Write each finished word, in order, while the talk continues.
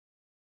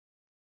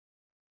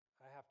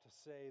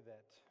say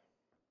that,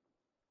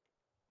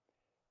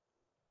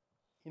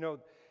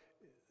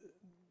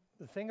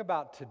 the thing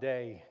about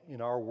today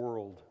in our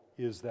world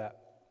is that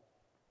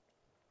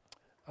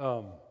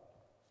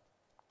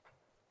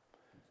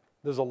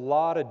there's a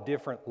lot of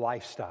different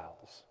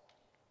lifestyles.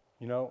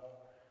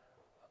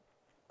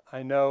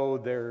 I know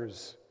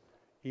there's,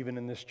 even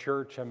in this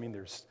church,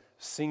 there's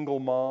single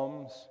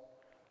moms.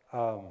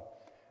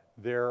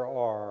 There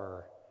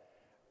are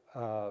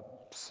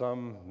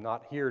some,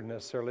 not here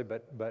necessarily,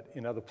 but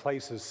in other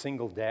places,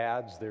 single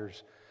dads.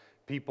 There's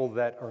people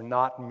that are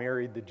not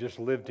married that just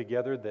live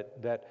together.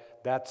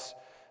 That's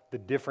the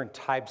different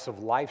types of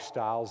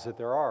lifestyles that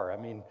there are.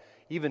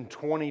 Even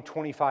 20,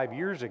 25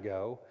 years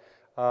ago,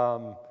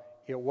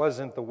 it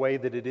wasn't the way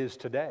that it is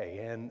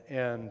today.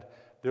 And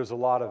there's a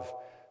lot of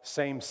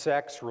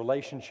same-sex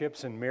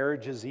relationships and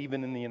marriages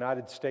even in the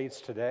United States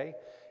today.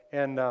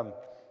 And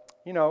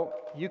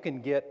you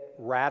can get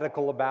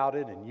radical about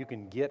it, and you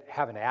can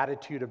have an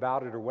attitude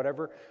about it or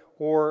whatever,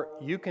 or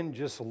you can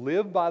just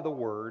live by the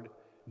Word,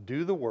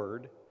 do the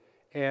Word,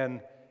 and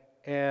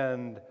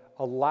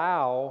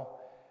allow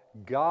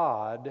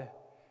God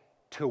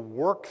to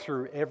work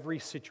through every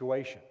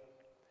situation.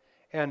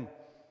 And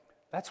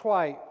that's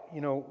why,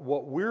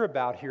 what we're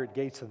about here at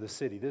Gates of the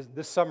City,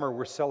 this summer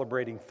we're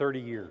celebrating 30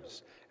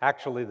 years.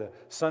 Actually, the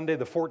Sunday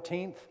the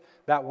 14th,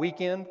 that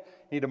weekend,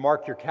 you need to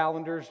mark your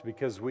calendars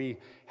because we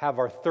have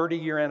our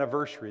 30-year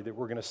anniversary that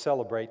we're going to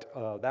celebrate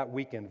that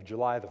weekend,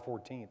 July the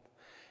 14th.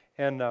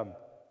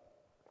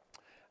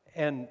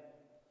 And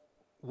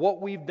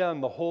what we've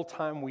done the whole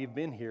time we've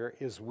been here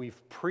is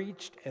we've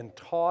preached and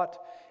taught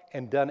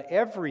and done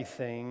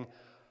everything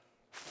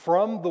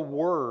from the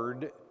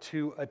Word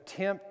to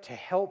attempt to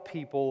help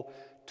people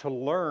to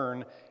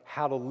learn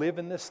how to live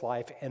in this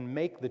life and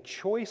make the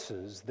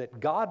choices that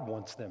God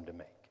wants them to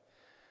make.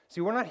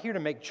 See, we're not here to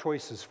make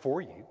choices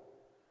for you,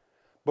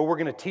 but we're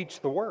going to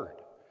teach the Word.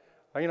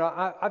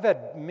 I've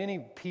had many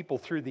people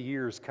through the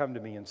years come to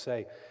me and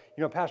say,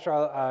 Pastor,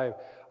 I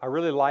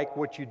really like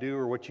what you do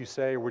or what you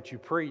say or what you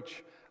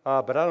preach,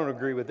 but I don't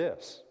agree with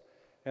this.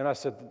 And I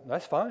said,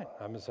 that's fine.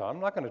 I'm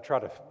not going to try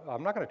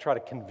to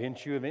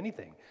convince you of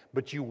anything,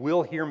 but you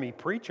will hear me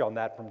preach on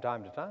that from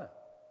time to time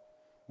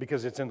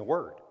because it's in the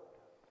Word.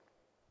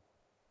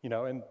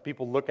 And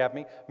people look at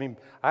me.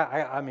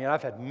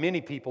 I've had many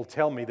people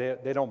tell me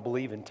they don't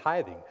believe in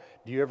tithing.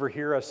 Do you ever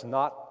hear us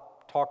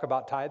not talk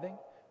about tithing?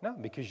 No,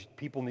 because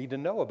people need to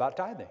know about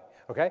tithing,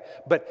 okay?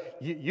 But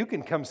you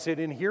can come sit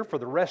in here for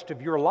the rest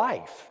of your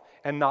life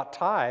and not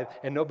tithe,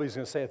 and nobody's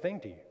going to say a thing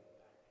to you.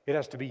 It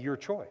has to be your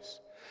choice.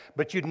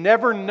 But you'd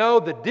never know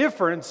the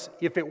difference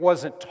if it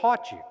wasn't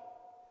taught you.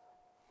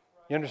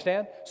 You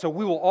understand? So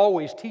we will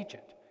always teach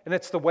it. And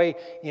it's the way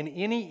in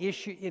any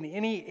issue, in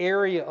any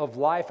area of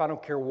life, I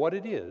don't care what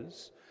it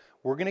is,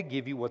 we're going to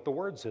give you what the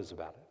Word says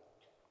about it.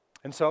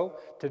 And so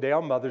today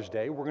on Mother's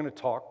Day, we're going to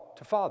talk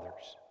to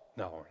fathers.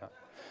 No,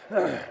 we're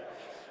not.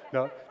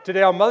 No.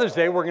 Today on Mother's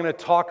Day, we're going to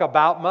talk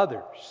about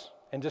mothers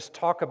and just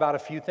talk about a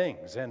few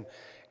things.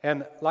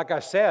 And like I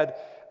said,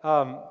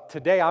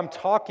 today I'm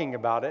talking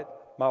about it.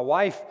 My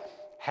wife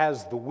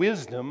has the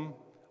wisdom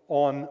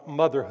on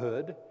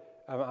motherhood.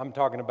 I'm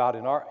talking about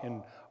in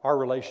our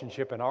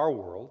relationship in our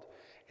world.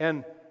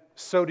 And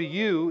so do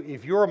you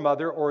if you're a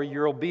mother or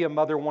you'll be a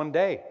mother one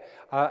day.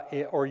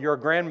 Or you're a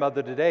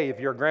grandmother today. If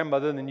you're a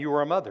grandmother, then you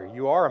are a mother.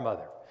 You are a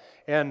mother.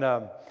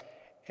 And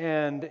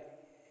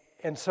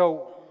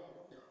so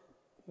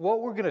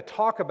what we're going to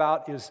talk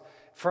about is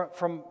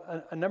from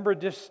a number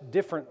of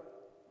different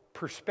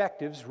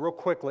perspectives, real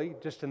quickly,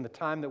 just in the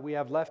time that we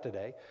have left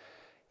today,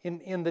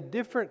 in the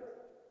different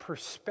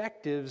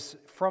perspectives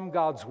from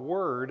God's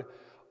Word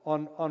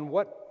on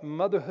what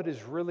motherhood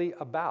is really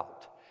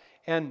about.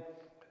 And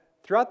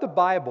throughout the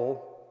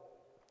Bible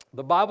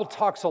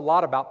talks a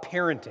lot about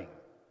parenting.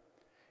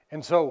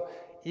 And so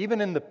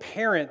even in the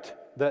parent,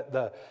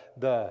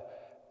 the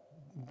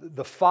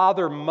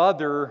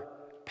father-mother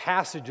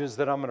passages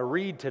that I'm going to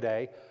read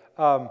today,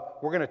 we're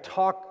going to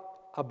talk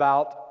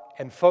about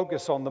and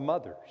focus on the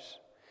mothers.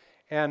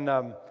 And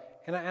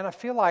I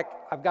feel like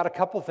I've got a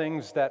couple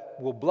things that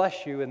will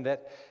bless you and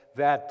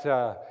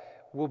that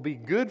will be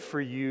good for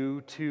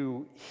you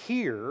to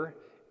hear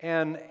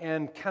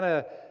and kind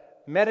of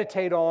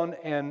meditate on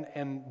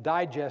and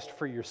digest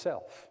for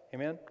yourself.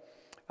 Amen?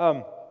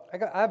 I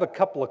have a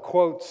couple of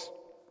quotes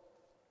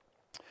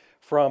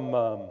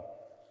from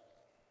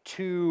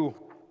two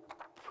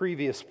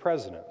previous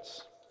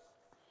presidents.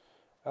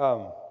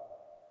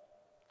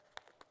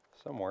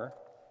 Somewhere.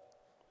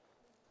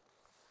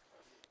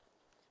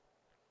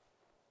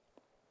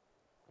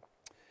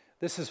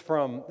 This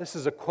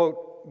is a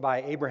quote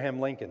by Abraham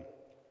Lincoln.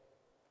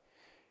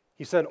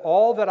 He said,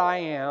 "All that I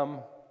am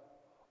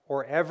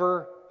or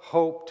ever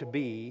hope to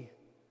be,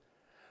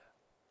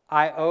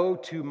 I owe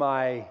to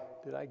my,"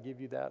 did I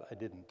give you that? I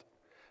didn't.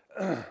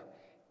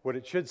 What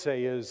it should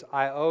say is,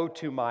 "I owe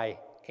to my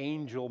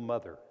angel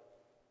mother."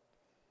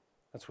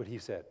 That's what he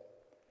said.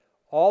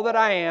 All that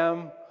I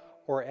am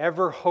or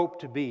ever hope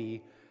to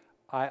be,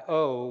 I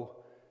owe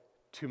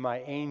to my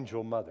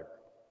angel mother.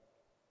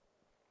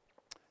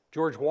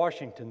 George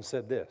Washington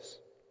said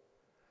this: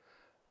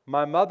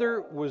 "My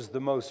mother was the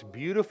most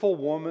beautiful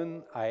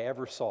woman I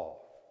ever saw.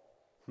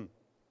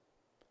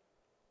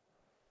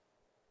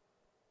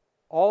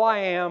 All I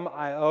am,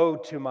 I owe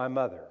to my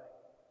mother.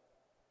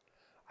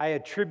 I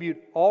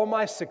attribute all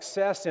my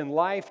success in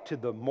life to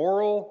the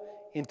moral,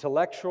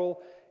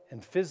 intellectual,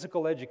 and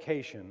physical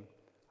education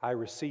I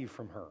received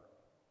from her.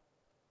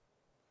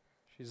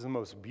 She's the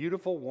most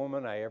beautiful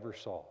woman I ever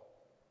saw.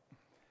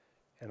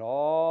 And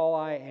all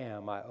I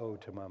am, I owe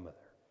to my mother."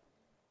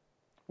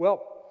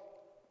 Well,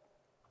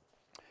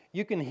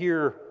 you can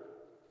hear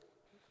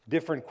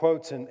different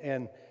quotes,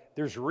 and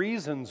there's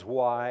reasons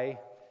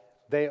why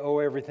they owe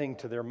everything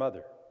to their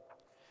mother.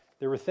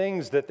 There were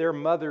things that their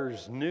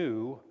mothers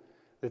knew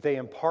that they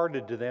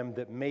imparted to them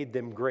that made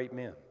them great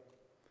men,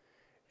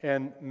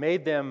 and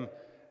made them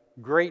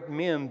great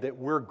men that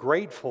we're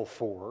grateful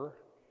for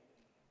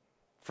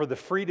the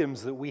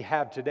freedoms that we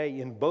have today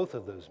in both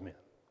of those men,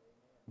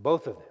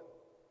 both of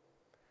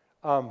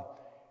them.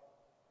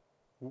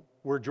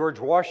 Where George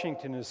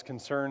Washington is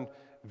concerned,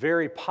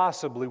 very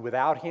possibly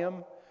without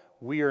him,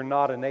 we are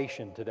not a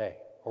nation today,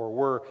 or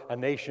we're a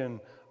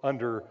nation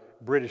under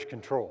British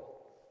control.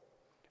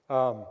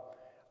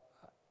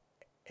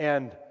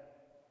 And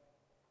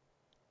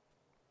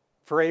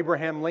for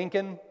Abraham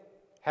Lincoln,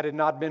 had it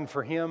not been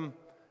for him,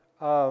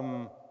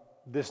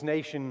 this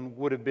nation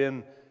would have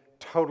been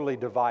totally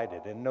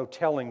divided, and no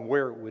telling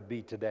where it would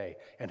be today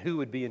and who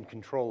would be in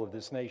control of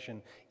this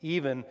nation,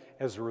 even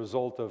as a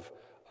result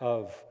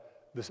of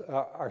this,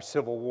 our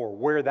Civil War,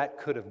 where that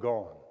could have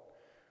gone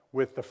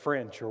with the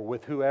French or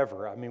with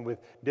whoever,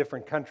 with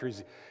different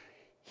countries.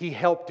 He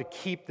helped to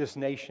keep this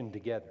nation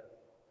together.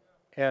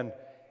 And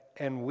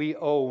we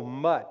owe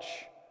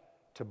much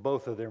to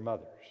both of their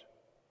mothers.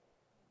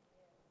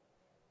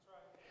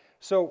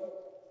 So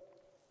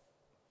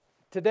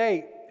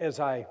today, as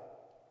I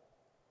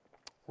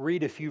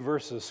read a few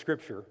verses of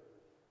Scripture,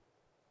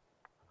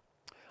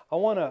 I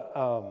want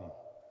to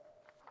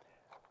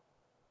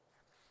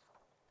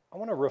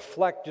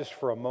reflect just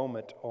for a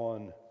moment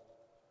on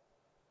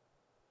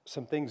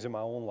some things in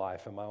my own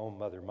life and my own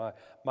mother.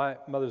 My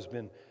mother's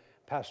been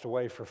passed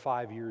away for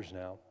 5 years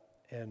now,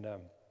 and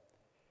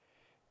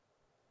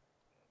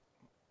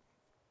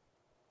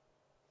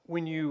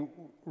when you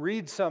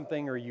read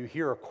something or you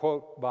hear a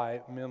quote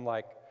by men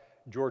like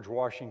George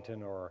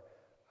Washington or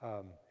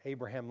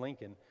Abraham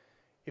Lincoln,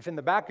 if in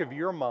the back of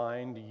your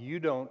mind you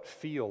don't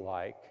feel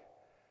like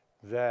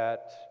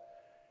that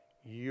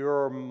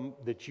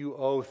you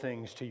owe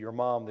things to your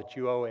mom, that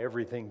you owe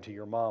everything to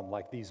your mom,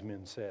 like these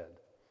men said.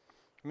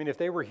 If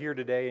they were here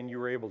today and you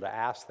were able to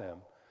ask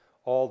them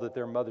all that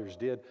their mothers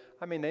did,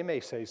 they may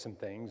say some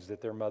things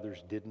that their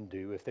mothers didn't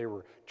do if they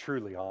were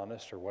truly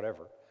honest or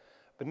whatever.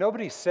 But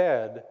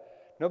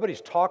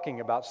nobody's talking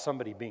about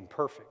somebody being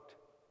perfect.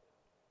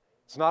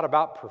 It's not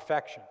about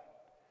perfection.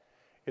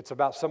 It's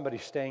about somebody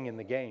staying in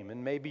the game.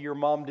 And maybe your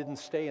mom didn't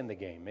stay in the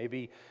game.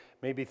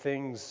 Maybe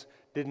things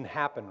didn't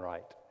happen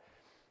right.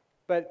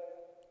 But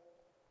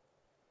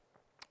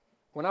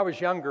when I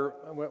was younger,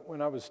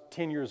 when I was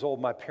 10 years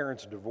old, my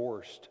parents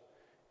divorced.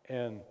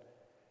 And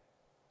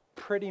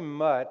pretty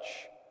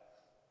much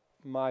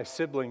my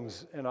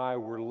siblings and I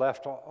were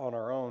left on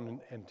our own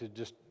and to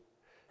just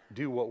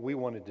do what we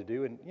wanted to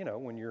do. And,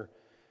 when you're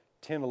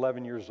 10,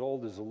 11 years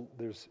old,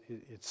 it's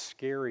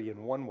scary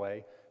in one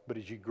way. But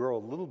as you grow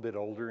a little bit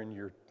older and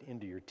you're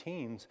into your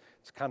teens,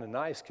 it's kind of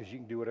nice because you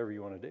can do whatever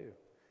you want to do.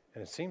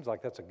 And it seems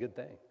like that's a good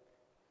thing.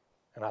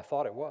 And I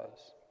thought it was.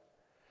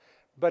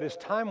 But as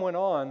time went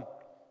on,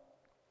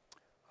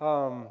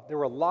 there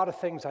were a lot of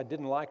things I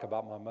didn't like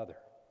about my mother.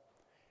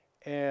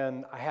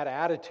 And I had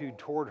attitude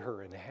toward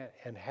her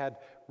and had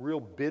real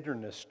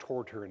bitterness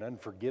toward her and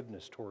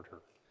unforgiveness toward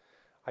her.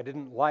 I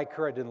didn't like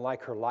her. I didn't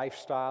like her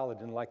lifestyle. I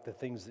didn't like the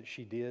things that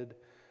she did.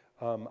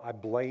 I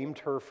blamed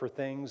her for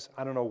things.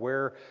 I don't know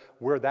where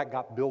that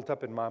got built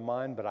up in my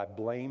mind, but I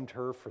blamed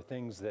her for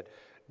things that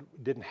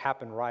didn't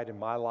happen right in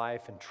my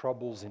life and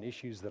troubles and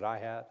issues that I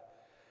had.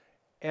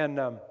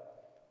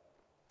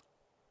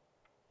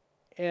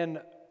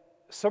 And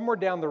somewhere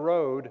down the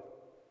road,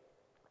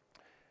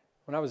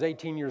 when I was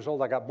 18 years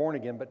old, I got born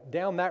again. But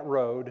down that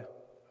road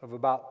of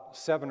about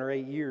 7 or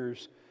 8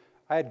 years,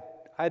 I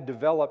had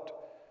developed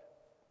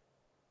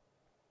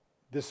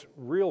this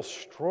real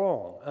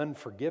strong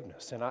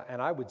unforgiveness. And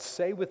I would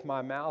say with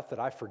my mouth that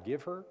I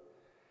forgive her,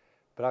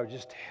 but I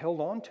just held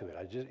on to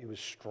it. It was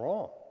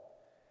strong.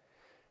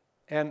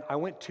 And I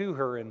went to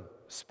her and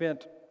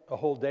spent a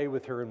whole day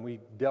with her, and we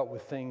dealt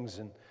with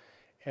things.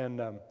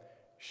 And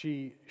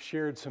she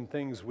shared some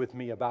things with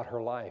me about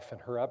her life and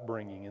her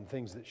upbringing and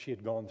things that she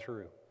had gone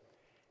through.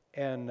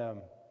 And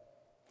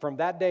from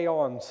that day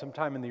on,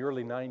 sometime in the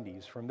early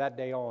 90s, from that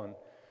day on,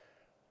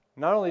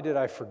 not only did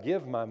I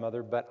forgive my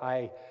mother, but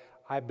I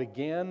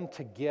began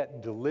to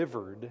get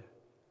delivered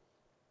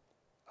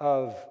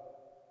of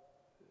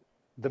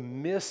the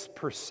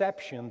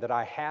misperception that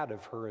I had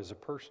of her as a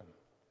person.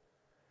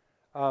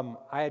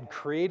 I had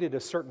created a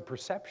certain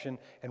perception,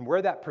 and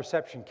where that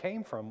perception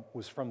came from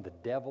was from the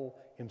devil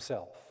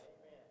himself.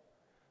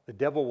 The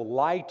devil will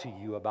lie to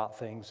you about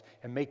things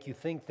and make you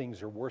think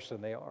things are worse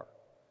than they are.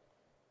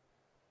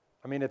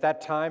 I mean, at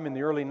that time in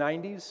the early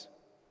 90s,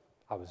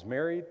 I was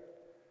married,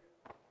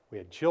 we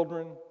had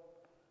children,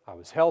 I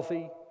was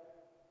healthy,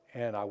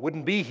 and I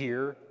wouldn't be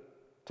here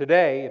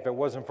today if it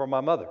wasn't for my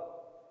mother.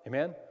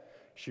 Amen?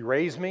 She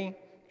raised me,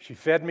 she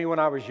fed me when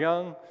I was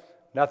young.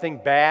 Nothing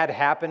bad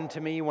happened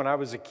to me when I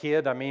was a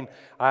kid. I mean,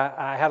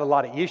 I had a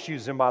lot of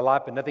issues in my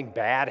life, but nothing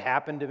bad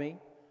happened to me.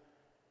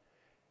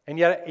 And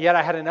yet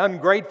I had an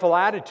ungrateful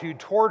attitude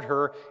toward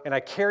her, and I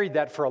carried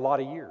that for a lot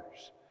of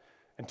years.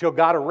 Until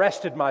God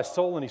arrested my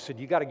soul, and He said,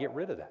 you got to get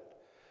rid of that.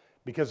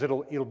 Because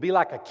it'll be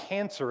like a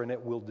cancer, and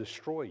it will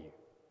destroy you.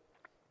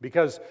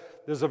 Because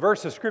there's a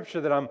verse of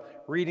Scripture that I'm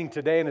reading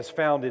today, and it's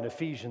found in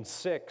Ephesians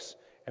 6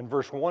 and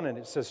verse 1, and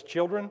it says,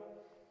 children,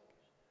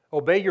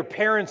 obey your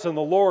parents in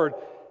the Lord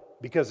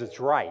because it's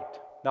right,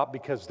 not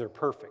because they're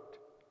perfect.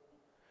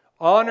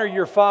 Honor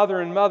your father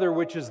and mother,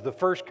 which is the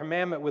first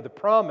commandment with a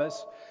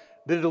promise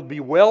that it'll be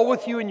well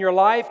with you in your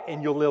life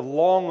and you'll live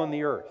long on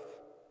the earth.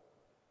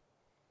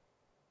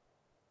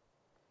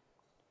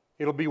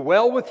 It'll be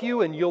well with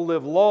you and you'll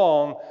live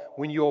long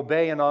when you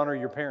obey and honor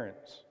your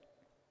parents.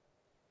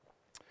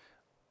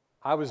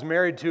 I was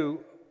married to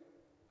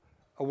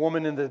a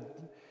woman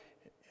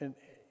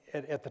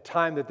at the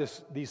time that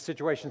these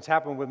situations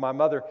happened with my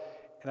mother,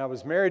 and I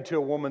was married to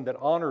a woman that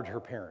honored her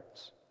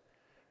parents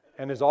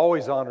and has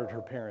always honored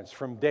her parents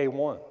from day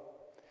one.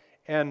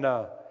 And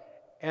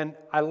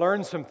I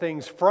learned some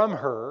things from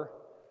her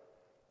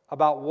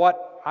about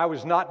what I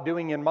was not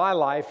doing in my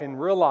life and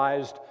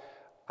realized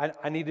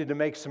I needed to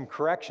make some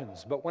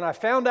corrections. But when I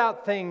found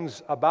out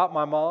things about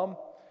my mom,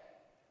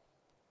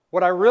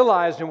 what I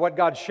realized and what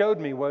God showed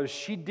me was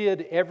she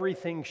did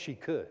everything she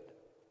could.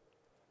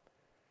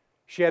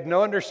 She had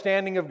no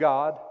understanding of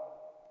God.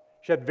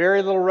 She had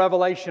very little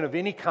revelation of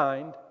any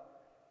kind.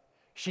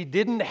 She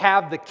didn't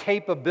have the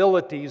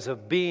capabilities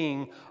of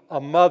being a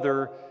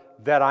mother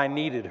that I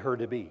needed her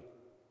to be.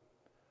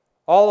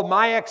 All of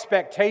my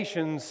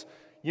expectations,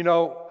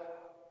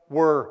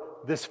 were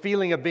this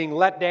feeling of being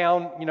let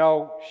down.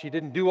 She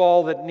didn't do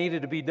all that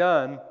needed to be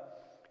done.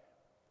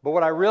 But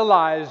what I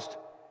realized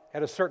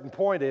at a certain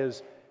point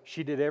is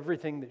she did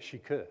everything that she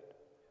could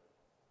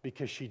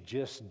because she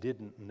just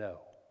didn't know.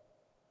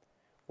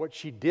 What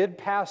she did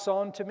pass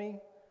on to me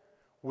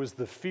was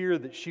the fear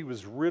that she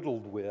was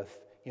riddled with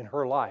in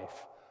her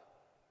life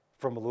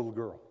from a little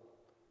girl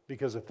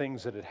because of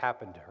things that had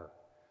happened to her.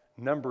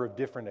 A number of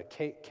different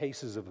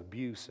cases of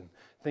abuse and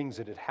things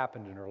that had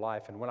happened in her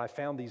life. And when I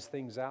found these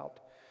things out,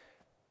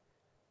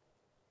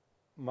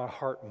 my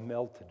heart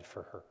melted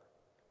for her.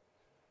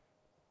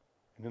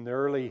 And in the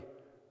early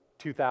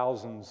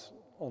 2000s,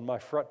 on my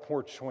front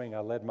porch swing, I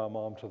led my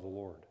mom to the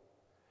Lord.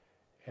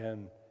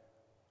 And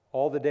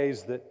all the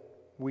days that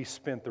we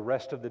spent, the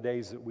rest of the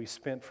days that we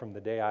spent from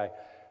the day I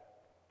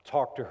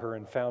talked to her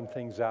and found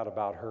things out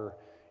about her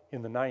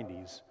in the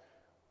 90s,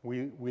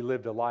 we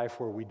lived a life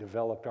where we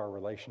developed our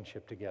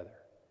relationship together.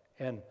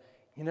 And,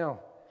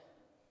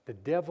 the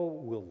devil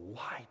will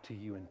lie to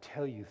you and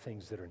tell you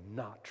things that are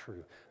not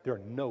true. There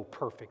are no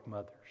perfect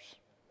mothers.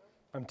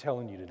 I'm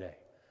telling you today.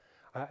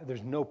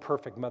 There's no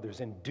perfect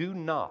mothers. And do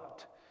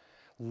not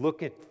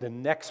look at the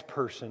next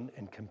person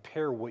and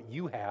compare what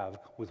you have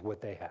with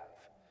what they have.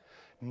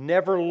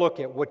 Never look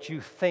at what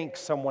you think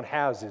someone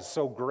has is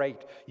so great.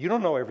 You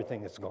don't know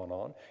everything that's going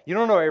on. You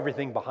don't know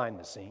everything behind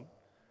the scene.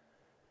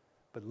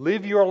 But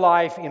live your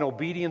life in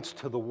obedience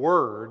to the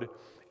Word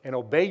and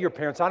obey your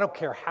parents. I don't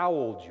care how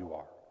old you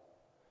are.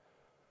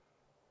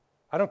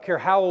 I don't care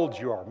how old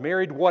you are,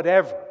 married,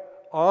 whatever.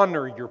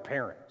 Honor your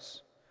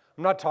parents.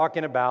 I'm not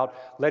talking about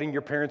letting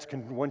your parents,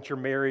 once you're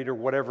married or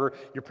whatever,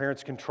 your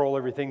parents control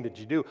everything that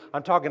you do.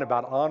 I'm talking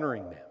about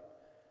honoring them.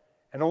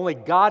 And only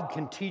God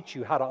can teach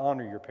you how to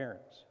honor your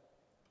parents.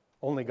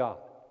 Only God.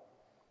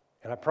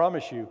 And I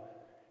promise you,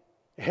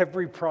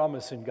 every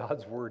promise in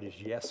God's Word is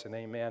yes and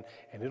amen.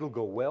 And it'll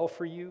go well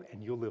for you,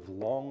 and you'll live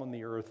long on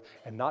the earth.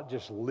 And not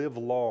just live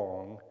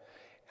long,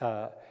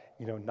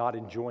 not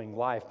enjoying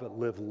life, but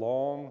live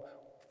long,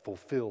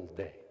 fulfilled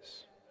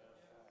days.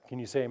 Can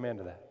you say amen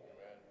to that?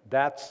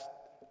 That's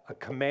a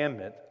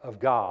commandment of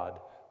God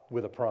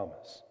with a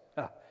promise.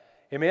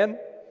 Amen?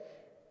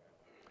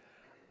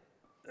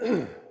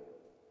 I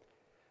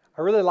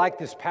really like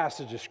this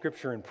passage of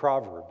Scripture in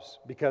Proverbs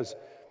because,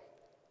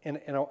 and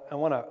I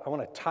want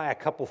to tie a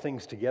couple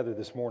things together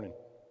this morning.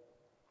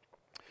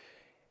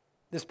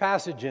 This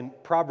passage in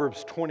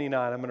Proverbs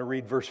 29, I'm going to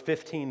read verse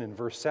 15 and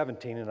verse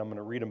 17, and I'm going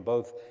to read them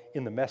both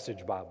in the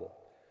Message Bible.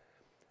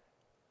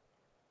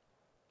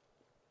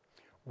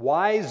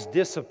 Wise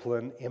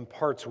discipline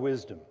imparts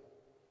wisdom.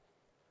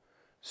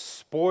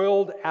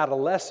 Spoiled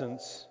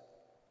adolescents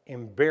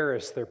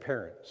embarrass their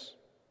parents.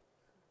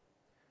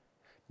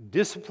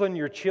 Discipline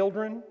your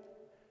children,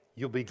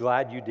 you'll be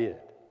glad you did.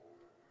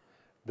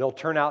 They'll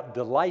turn out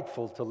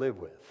delightful to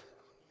live with.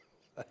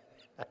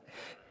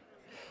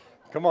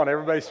 Come on,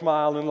 everybody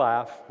smile and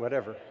laugh.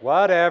 Whatever.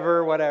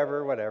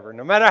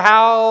 No matter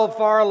how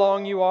far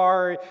along you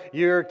are,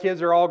 your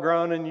kids are all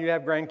grown and you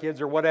have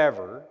grandkids or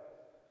whatever,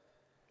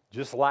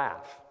 just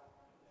laugh.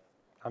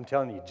 I'm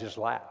telling you, just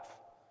laugh.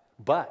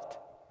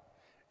 But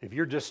if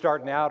you're just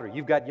starting out or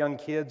you've got young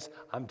kids,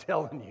 I'm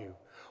telling you,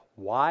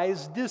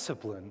 wise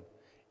discipline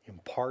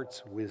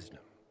imparts wisdom.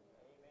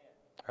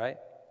 Right?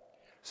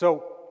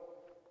 So,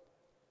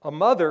 a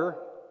mother,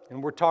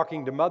 and we're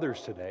talking to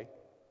mothers today,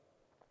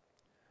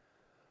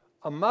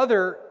 a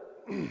mother,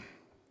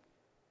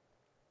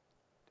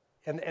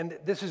 and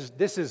this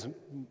is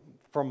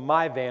from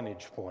my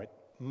vantage point,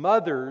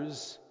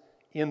 mothers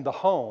in the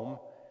home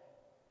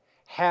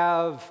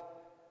have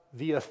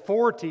the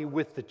authority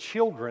with the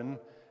children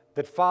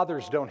that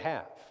fathers don't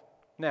have.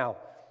 Now,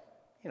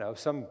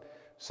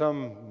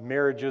 some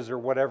marriages or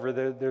whatever,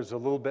 there's a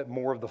little bit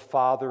more of the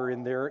father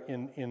in there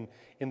in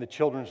the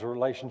children's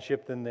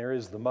relationship than there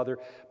is the mother.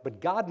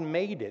 But God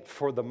made it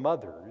for the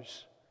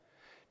mothers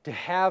to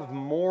have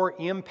more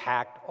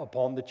impact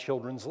upon the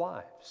children's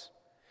lives.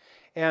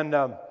 And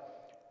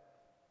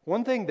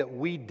one thing that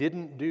we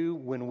didn't do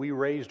when we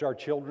raised our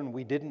children,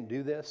 we didn't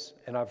do this,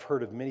 and I've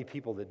heard of many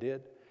people that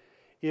did,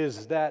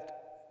 is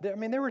that,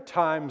 there were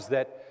times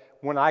that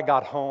when I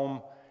got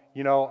home,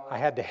 I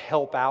had to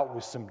help out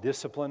with some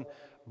discipline,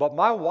 but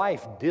my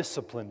wife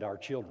disciplined our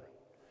children.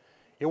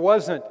 It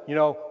wasn't,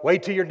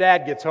 wait till your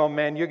dad gets home,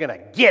 man, you're going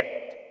to get it.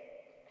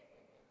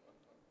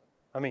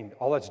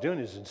 All that's doing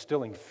is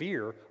instilling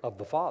fear of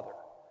the father.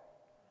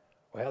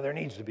 Well, there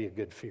needs to be a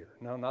good fear.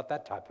 No, not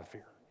that type of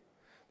fear.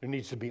 There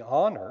needs to be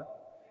honor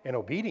and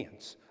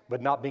obedience,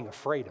 but not being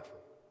afraid of him.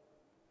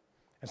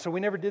 And so we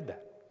never did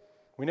that.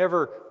 We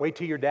never wait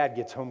till your dad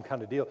gets home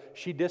kind of deal.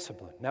 She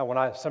disciplined.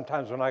 Now,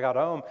 sometimes when I got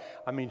home,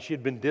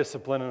 she'd been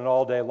disciplining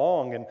all day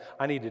long, and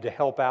I needed to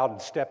help out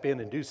and step in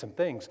and do some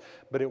things.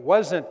 But it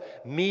wasn't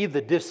me, the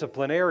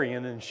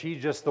disciplinarian, and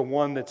she's just the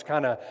one that's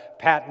kind of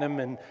patting them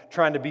and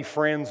trying to be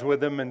friends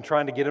with them and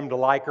trying to get them to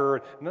like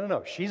her.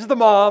 No. She's the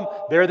mom.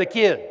 They're the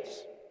kids.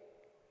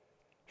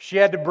 She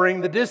had to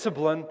bring the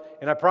discipline,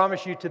 and I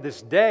promise you to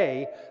this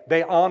day,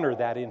 they honor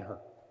that in her.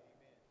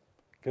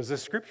 Because the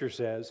scripture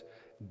says,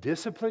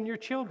 discipline your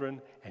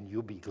children, and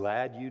you'll be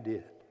glad you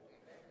did.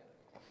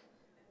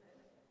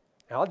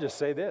 And I'll just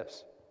say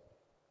this.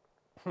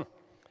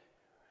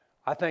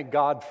 I thank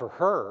God for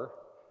her,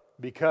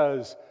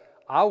 because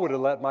I would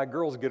have let my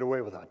girls get away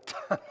with a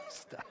ton of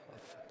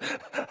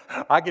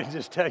stuff. I can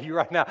just tell you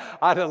right now,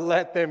 I'd have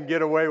let them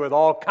get away with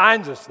all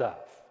kinds of stuff.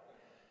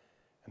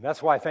 And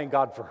that's why I thank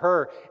God for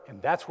her,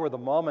 and that's where the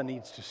mama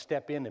needs to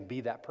step in and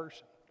be that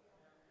person.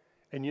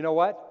 And you know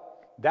what?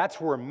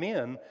 That's where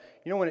men,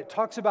 when it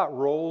talks about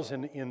roles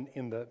in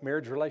the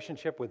marriage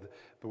relationship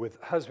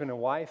with husband and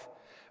wife,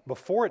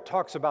 before it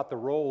talks about the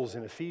roles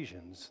in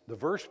Ephesians, the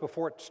verse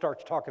before it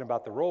starts talking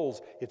about the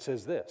roles, it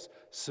says this: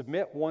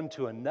 submit one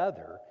to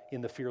another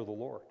in the fear of the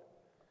Lord.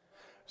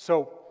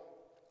 So,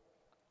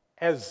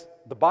 as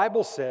the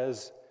Bible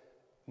says,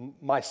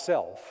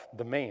 myself,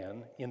 the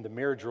man, in the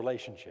marriage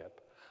relationship,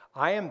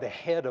 I am the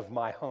head of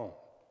my home,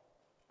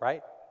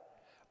 right?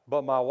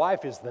 But my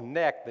wife is the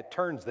neck that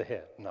turns the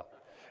head. No.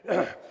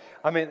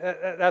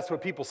 That's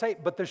what people say,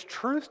 but there's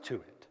truth to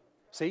it.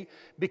 See?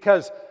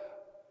 Because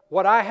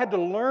what I had to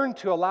learn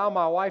to allow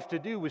my wife to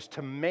do was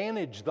to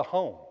manage the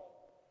home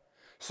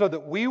so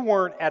that we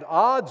weren't at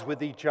odds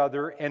with each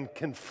other and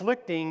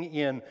conflicting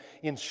in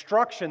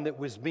instruction that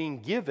was being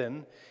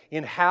given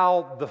in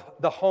how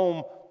the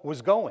home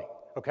was going.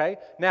 Okay?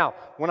 Now,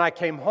 when I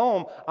came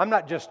home, I'm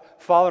not just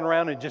following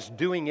around and just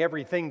doing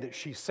everything that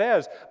she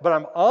says, but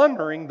I'm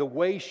honoring the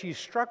way she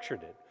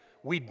structured it.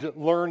 We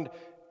learned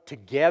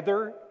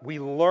together.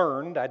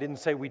 I didn't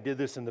say we did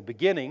this in the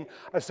beginning.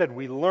 I said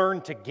we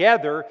learned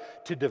together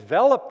to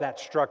develop that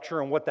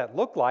structure and what that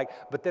looked like,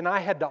 but then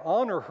I had to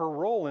honor her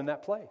role in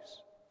that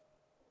place.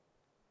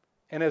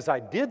 And as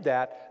I did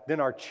that, then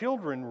our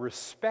children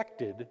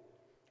respected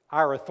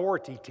our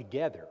authority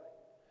together.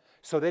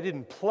 So they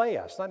didn't play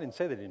us. I didn't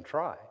say they didn't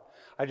try.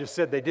 I just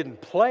said they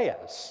didn't play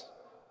us,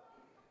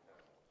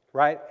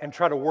 right, and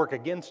try to work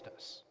against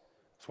us.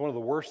 It's one of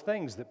the worst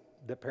things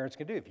that parents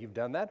can do. If you've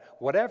done that,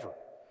 whatever.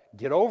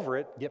 Get over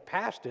it, get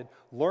past it,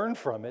 learn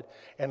from it,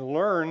 and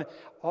learn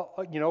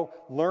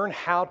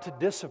how to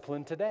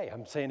discipline today.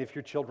 I'm saying if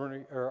your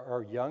children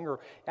are young,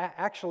 or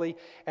actually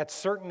at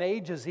certain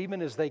ages,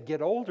 even as they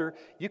get older,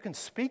 you can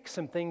speak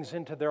some things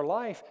into their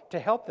life to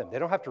help them. They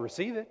don't have to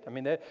receive it.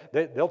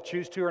 They'll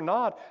choose to or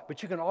not,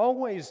 but you can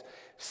always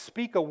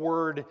speak a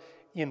word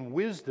in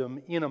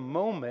wisdom in a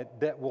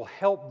moment that will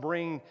help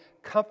bring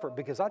comfort.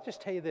 Because I'll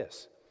just tell you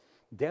this.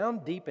 Down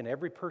deep in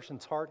every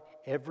person's heart,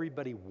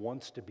 everybody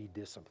wants to be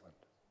disciplined.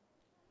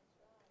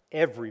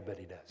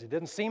 Everybody does. It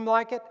doesn't seem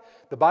like it.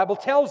 The Bible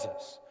tells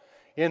us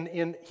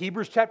in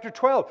Hebrews chapter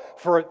 12,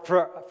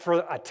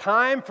 for a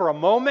time, for a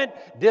moment,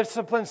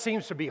 discipline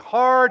seems to be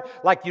hard,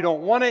 like you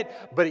don't want it,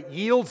 but it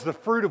yields the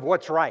fruit of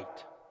what's right.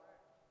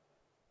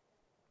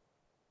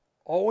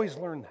 Always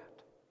learn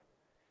that.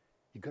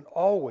 You can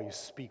always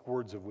speak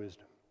words of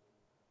wisdom.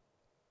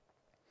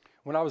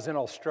 When I was in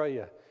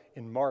Australia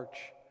in March,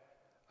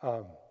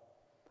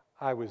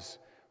 I was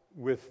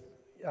with,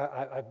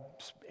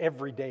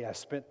 every day I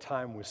spent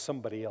time with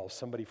somebody else,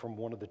 somebody from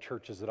one of the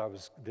churches that I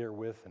was there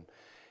with,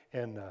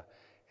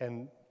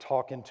 and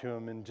talking to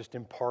them and just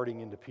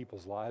imparting into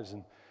people's lives.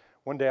 And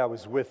one day I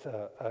was with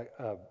a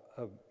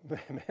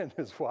man and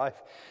his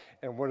wife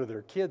and one of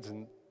their kids,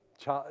 and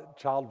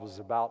child was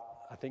about,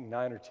 I think,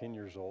 9 or 10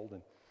 years old,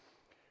 and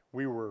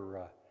we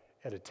were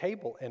at a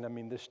table, and I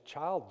mean, this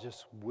child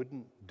just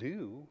wouldn't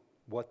do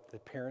what the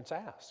parents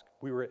asked.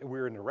 We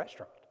were in a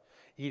restaurant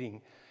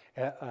eating,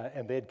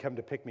 and they had come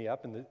to pick me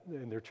up, and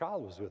their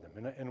child was with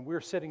them, and we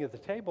were sitting at the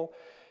table,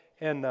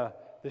 and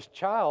this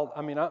child,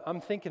 I mean, I'm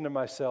thinking to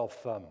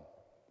myself, why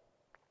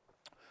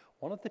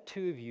don't the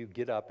two of you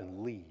get up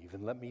and leave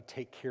and let me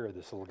take care of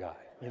this little guy?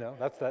 You know,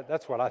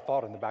 that's what I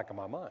thought in the back of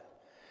my mind.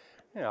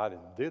 You know, I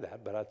didn't do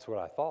that, but that's what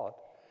I thought.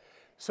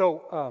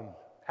 So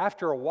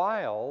after a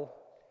while,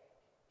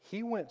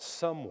 he went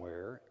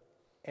somewhere,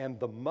 and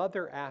the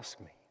mother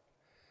asked me,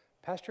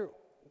 Pastor,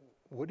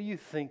 what do you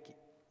think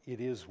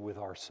it is with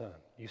our son?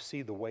 You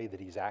see the way that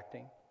he's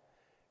acting?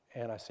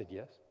 And I said,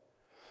 yes.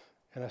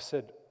 And I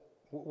said,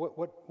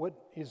 what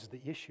is the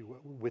issue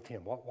with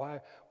him?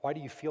 Why do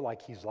you feel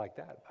like he's like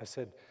that? I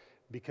said,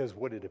 because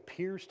what it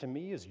appears to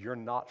me is you're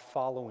not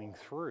following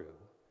through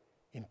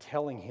in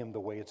telling him the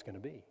way it's going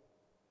to be.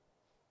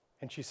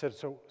 And she said,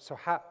 so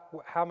how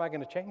am I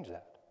going to change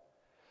that?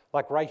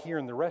 Like right here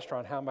in the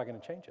restaurant, how am I going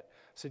to change it?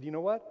 I said, you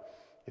know what?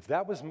 If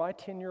that was my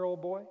 10-year-old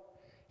boy,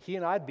 he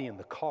and I'd be in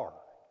the car.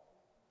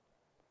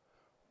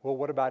 Well,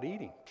 what about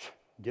eating?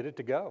 Get it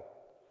to go.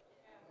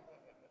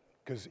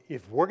 Because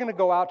if we're going to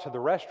go out to the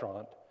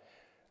restaurant,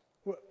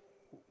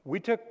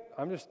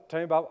 I'm just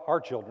telling you about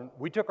our children.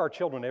 We took our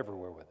children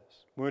everywhere with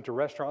us. We went to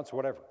restaurants,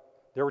 whatever.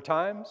 There were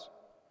times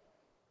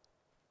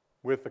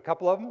with a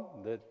couple of them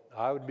that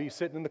I would be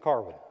sitting in the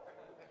car with them.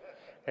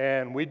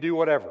 And we'd do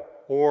whatever.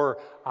 Or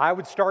I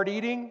would start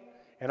eating,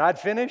 and I'd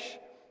finish,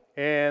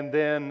 and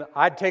then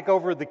I'd take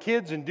over the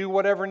kids and do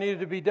whatever needed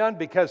to be done,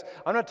 because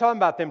I'm not talking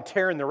about them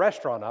tearing the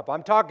restaurant up.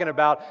 I'm talking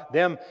about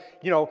them,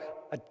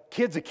 a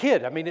kid's a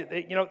kid. I mean,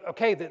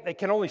 they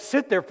can only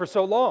sit there for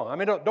so long. I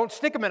mean, don't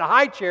stick them in a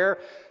high chair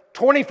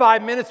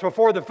 25 minutes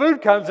before the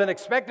food comes and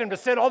expect them to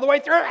sit all the way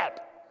through it.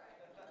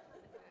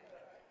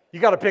 You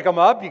got to pick them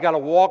up. You got to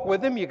walk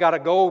with them. You got to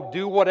go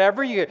do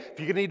whatever. If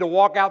you need to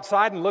walk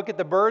outside and look at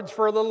the birds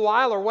for a little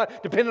while, or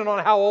what, depending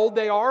on how old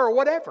they are, or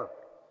whatever,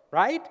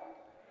 right?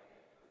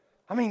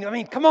 I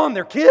mean, come on,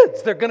 they're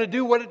kids. They're going to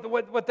do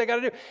what they got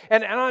to do.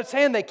 And I'm not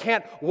saying they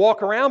can't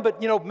walk around,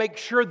 but make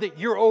sure that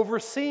you're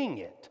overseeing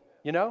it.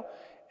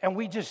 And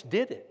we just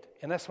did it.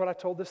 And that's what I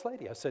told this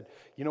lady. I said,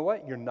 you know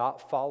what? You're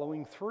not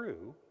following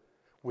through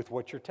with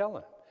what you're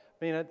telling.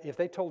 I mean, if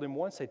they told him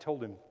once, they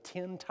told him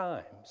 10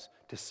 times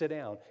to sit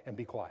down and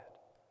be quiet.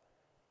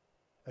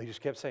 They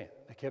just kept saying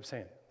it. They kept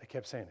saying it. They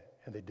kept saying it.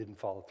 And they didn't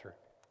follow through.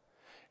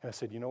 And I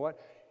said, you know what?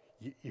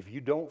 If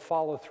you don't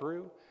follow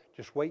through,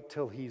 just wait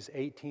till he's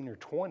 18 or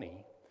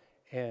 20,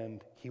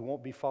 and he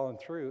won't be following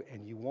through,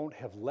 and you won't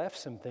have left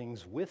some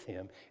things with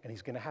him, and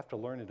he's going to have to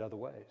learn it other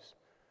ways.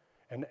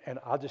 And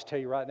I'll just tell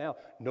you right now,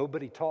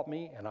 nobody taught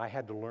me, and I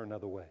had to learn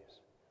other ways.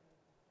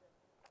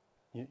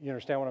 You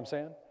understand what I'm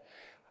saying?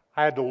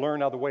 I had to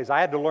learn other ways.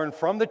 I had to learn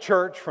from the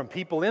church, from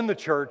people in the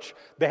church.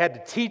 They had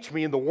to teach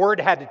me, and the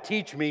Word had to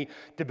teach me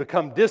to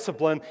become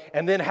disciplined,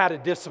 and then how to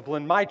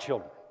discipline my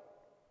children,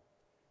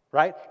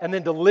 right? And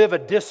then to live a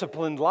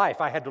disciplined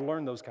life. I had to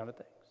learn those kind of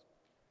things.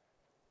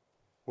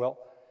 Well,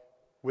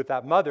 with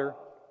that mother,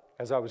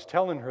 as I was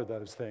telling her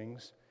those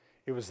things,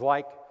 it was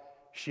like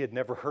she had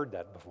never heard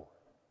that before.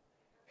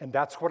 And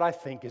that's what I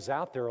think is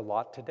out there a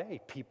lot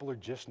today. People are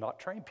just not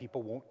trained.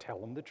 People won't tell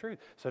them the truth.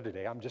 So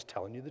today, I'm just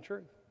telling you the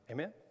truth.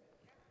 Amen?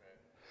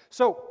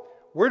 So,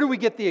 where do we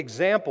get the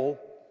example?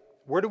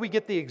 Where do we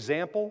get the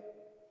example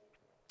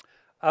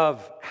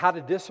of how to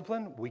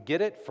discipline? We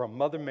get it from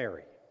Mother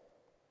Mary.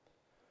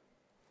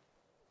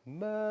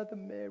 Mother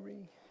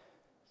Mary.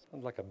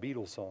 Sounds like a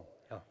Beatles song.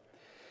 Yeah.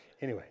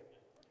 Anyway.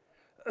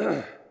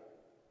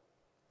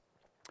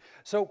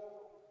 So,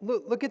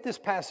 look at this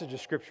passage of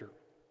Scripture.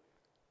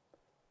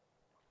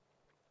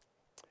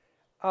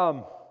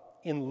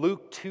 In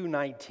Luke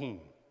 2:19,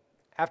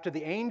 after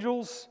the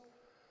angels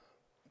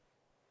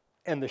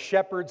and the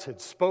shepherds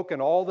had spoken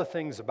all the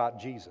things about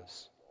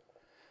Jesus,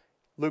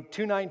 Luke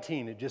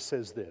 2:19, it just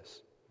says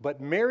this: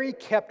 but Mary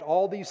kept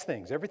all these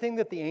things, everything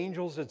that the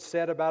angels had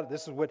said about it.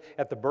 This is what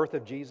at the birth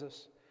of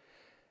Jesus.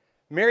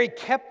 Mary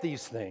kept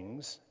these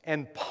things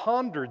and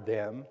pondered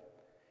them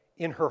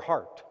in her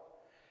heart.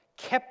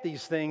 Kept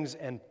these things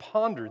and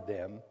pondered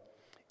them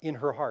in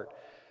her heart.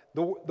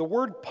 The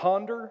word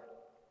ponder.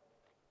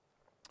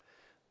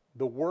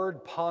 The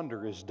word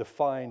ponder is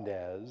defined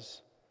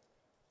as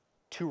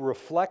to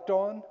reflect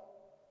on,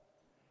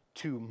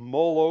 to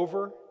mull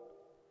over,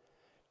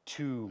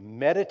 to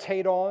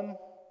meditate on,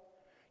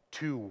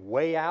 to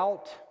weigh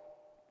out,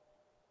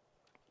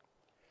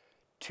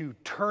 to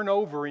turn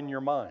over in your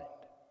mind.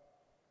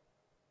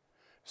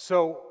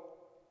 So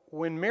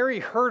when Mary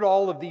heard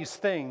all of these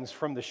things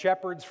from the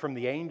shepherds, from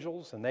the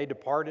angels, and they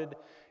departed,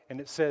 and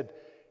it said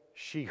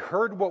she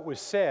heard what was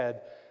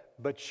said,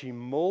 but she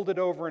mulled it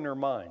over in her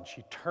mind.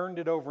 She turned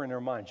it over in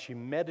her mind. She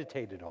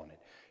meditated on it.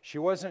 She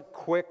wasn't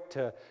quick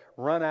to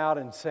run out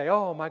and say,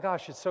 oh my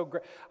gosh, it's so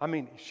great. I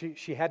mean,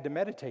 she had to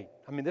meditate.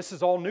 I mean, this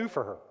is all new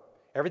for her.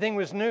 Everything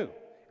was new.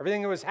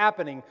 Everything that was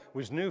happening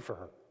was new for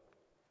her.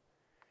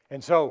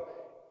 And so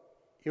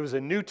it was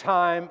a new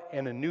time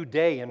and a new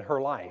day in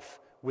her life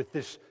with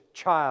this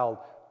child,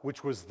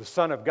 which was the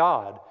Son of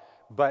God,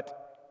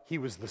 but he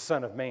was the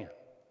Son of Man.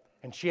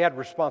 And she had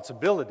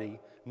responsibility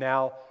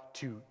now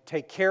to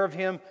take care of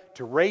him,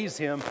 to raise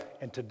him,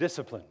 and to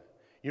discipline.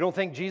 You don't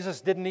think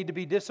Jesus didn't need to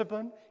be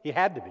disciplined? He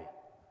had to be.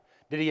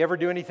 Did he ever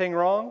do anything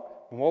wrong?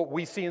 Well,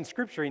 we see in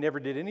Scripture he never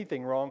did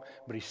anything wrong,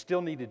 but he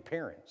still needed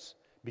parents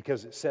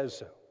because it says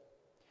so.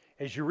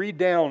 As you read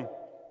down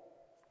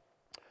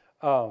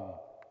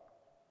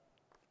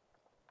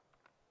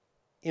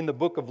in the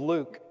book of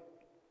Luke,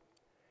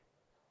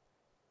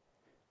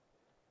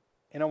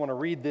 and I want to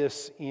read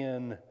this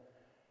in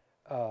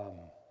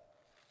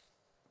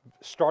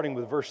starting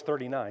with verse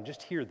 39.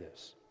 Just hear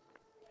this.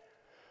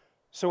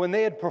 So when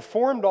they had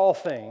performed all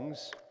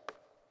things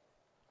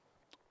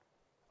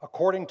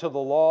according to the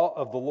law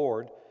of the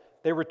Lord,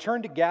 they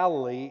returned to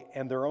Galilee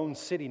and their own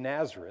city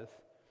Nazareth.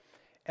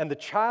 And the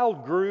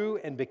child grew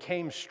and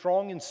became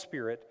strong in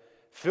spirit,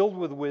 filled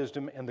with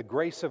wisdom, and the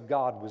grace of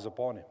God was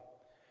upon him.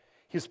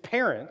 His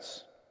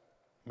parents,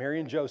 Mary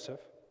and Joseph.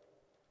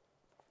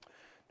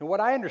 Now, what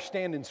I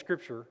understand in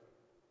Scripture,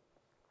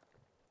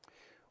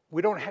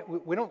 we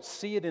don't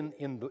see it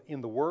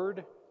in the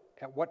Word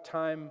at what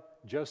time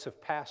Joseph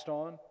passed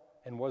on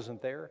and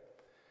wasn't there,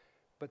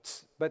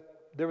 but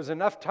there was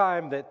enough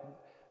time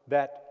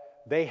that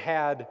they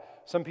had.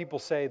 Some people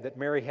say that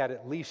Mary had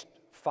at least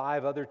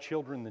 5 other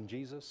children than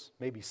Jesus,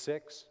 maybe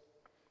 6.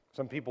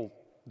 Some people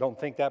don't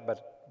think that,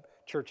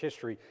 but church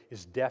history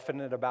is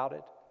definite about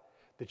it,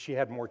 that she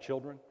had more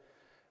children.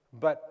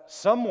 But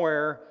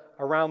somewhere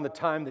around the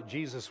time that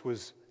Jesus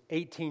was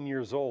 18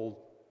 years old,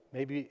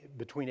 maybe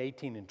between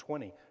 18 and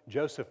 20,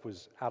 Joseph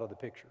was out of the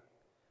picture.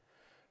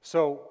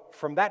 So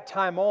from that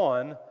time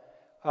on,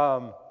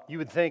 you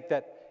would think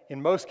that in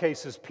most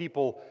cases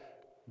people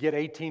get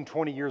 18,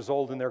 20 years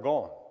old and they're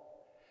gone.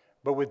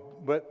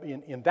 But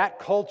in that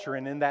culture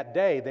and in that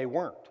day, they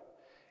weren't.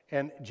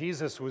 And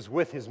Jesus was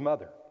with his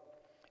mother.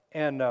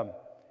 And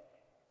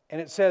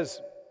it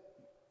says,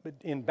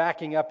 in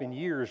backing up in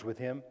years with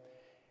him,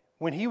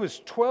 when he was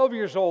 12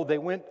 years old, they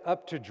went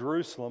up to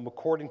Jerusalem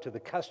according to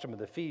the custom of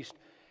the feast.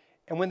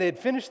 And when they had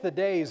finished the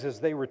days, as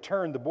they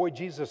returned, the boy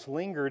Jesus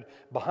lingered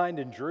behind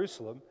in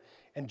Jerusalem.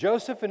 And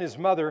Joseph and his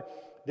mother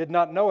did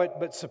not know it,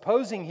 but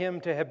supposing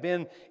him to have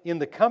been in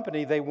the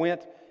company, they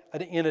went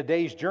in a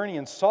day's journey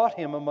and sought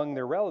him among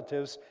their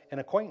relatives and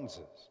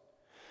acquaintances.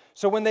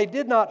 So when they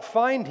did not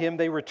find him,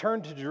 they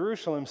returned to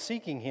Jerusalem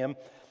seeking him.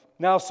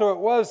 Now so it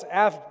was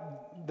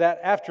that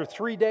after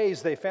 3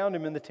 days they found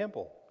him in the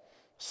temple,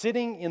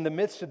 sitting in the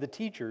midst of the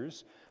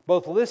teachers,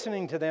 both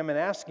listening to them and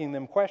asking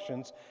them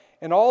questions.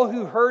 And all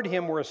who heard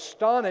him were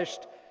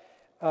astonished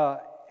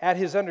at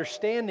his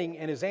understanding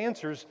and his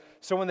answers.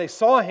 So when they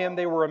saw him,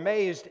 they were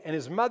amazed. And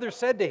his mother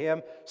said to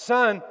him,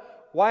 "Son,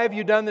 why have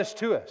you done this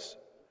to us?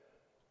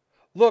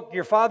 Look,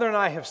 your father and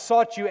I have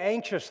sought you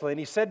anxiously." And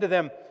he said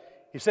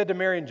to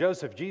Mary and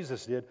Joseph,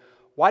 Jesus did,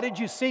 "Why did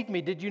you seek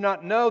me? Did you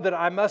not know that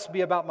I must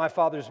be about my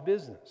Father's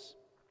business?"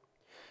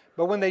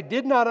 But when they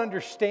did not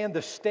understand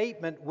the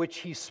statement which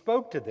he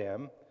spoke to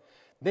them,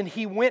 then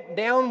he went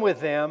down with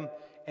them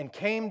and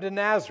came to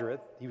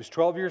Nazareth. He was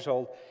 12 years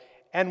old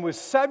and was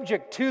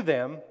subject to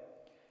them.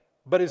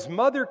 But his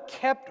mother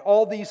kept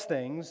all these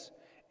things.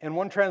 And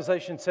one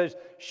translation says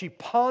she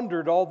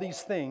pondered all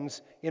these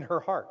things in her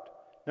heart.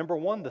 Number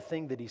one, the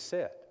thing that he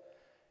said.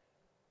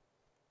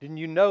 Didn't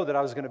you know that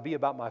I was going to be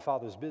about my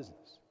Father's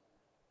business?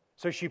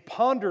 So she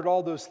pondered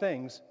all those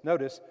things.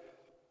 Notice.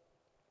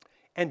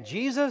 And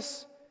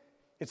Jesus,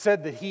 it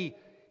said that he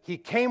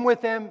came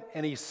with them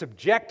and he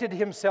subjected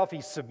himself.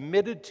 He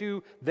submitted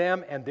to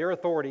them and their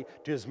authority,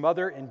 to his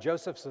mother and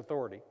Joseph's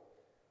authority.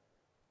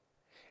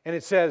 And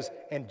it says,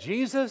 and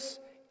Jesus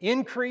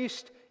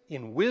increased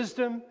in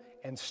wisdom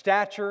and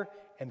stature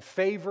and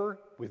favor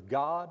with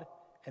God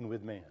and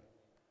with man.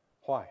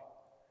 Why?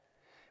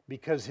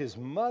 Because his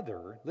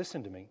mother,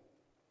 listen to me,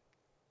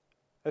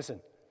 listen,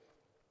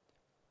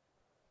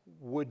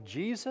 would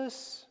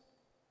Jesus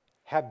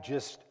have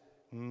just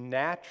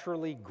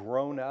naturally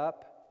grown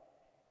up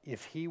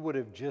if he would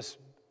have just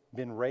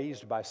been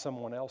raised by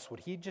someone else?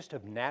 Would he just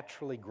have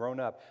naturally grown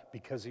up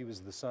because he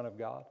was the Son of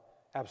God?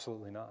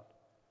 Absolutely not.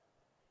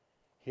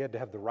 He had to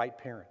have the right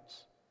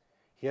parents.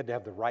 He had to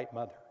have the right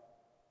mother.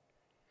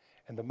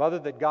 And the mother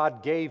that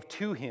God gave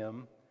to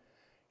him,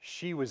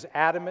 she was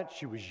adamant.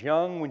 She was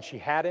young when she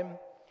had him.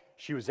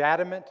 She was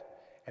adamant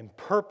and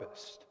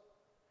purposed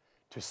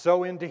to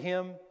sow into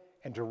him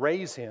and to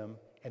raise him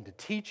and to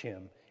teach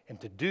him and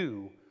to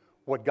do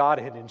what God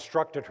had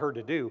instructed her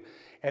to do.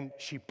 And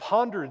she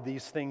pondered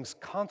these things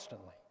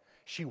constantly.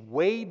 She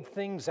weighed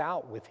things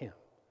out with him.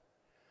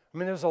 I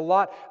mean, there's a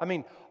lot. I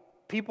mean,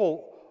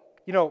 people,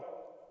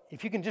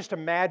 if you can just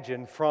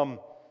imagine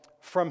from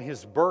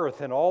his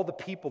birth and all the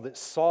people that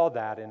saw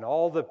that and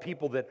all the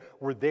people that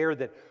were there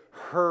that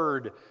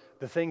heard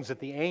the things that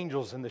the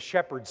angels and the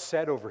shepherds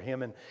said over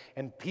him,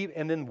 and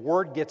then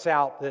word gets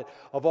out that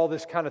of all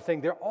this kind of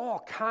thing. There are all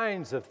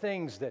kinds of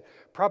things that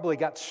probably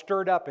got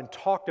stirred up and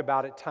talked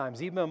about at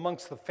times, even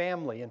amongst the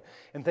family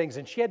and things.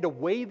 And she had to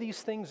weigh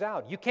these things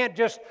out. You can't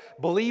just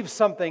believe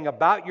something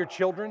about your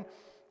children,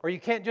 or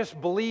you can't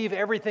just believe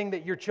everything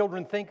that your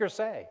children think or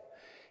say.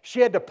 She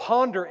had to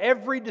ponder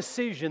every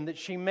decision that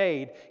she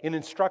made in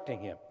instructing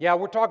him. Yeah,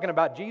 we're talking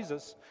about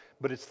Jesus,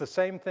 but it's the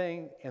same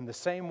thing in the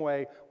same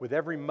way with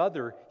every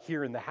mother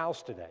here in the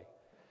house today.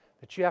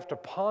 That you have to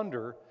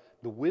ponder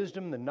the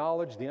wisdom, the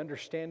knowledge, the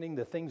understanding,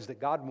 the things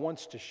that God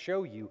wants to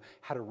show you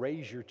how to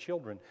raise your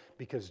children.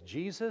 Because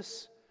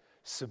Jesus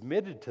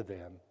submitted to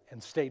them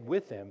and stayed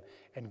with them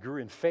and grew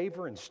in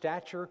favor and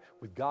stature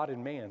with God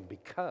and man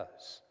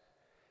because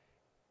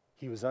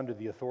he was under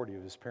the authority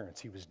of his parents.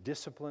 He was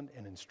disciplined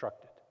and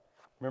instructed.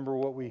 Remember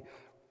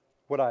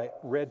what I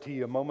read to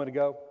you a moment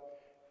ago?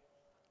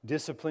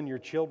 Discipline your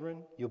children,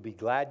 you'll be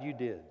glad you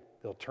did.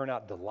 They'll turn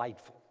out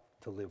delightful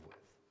to live with.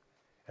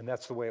 And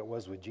that's the way it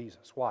was with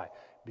Jesus. Why?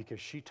 Because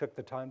she took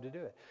the time to do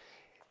it.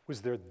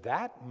 Was there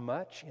that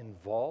much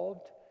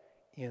involved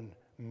in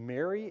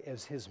Mary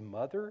as his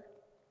mother?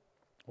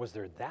 Was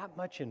there that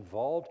much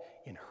involved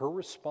in her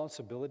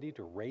responsibility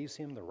to raise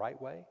him the right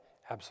way?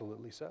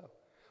 Absolutely so.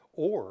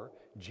 Or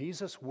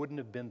Jesus wouldn't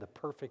have been the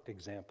perfect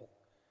example.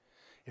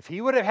 If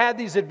he would have had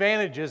these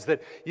advantages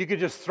that you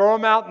could just throw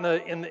him out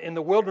in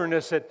the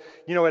wilderness as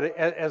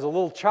a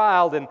little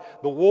child, and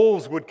the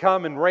wolves would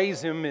come and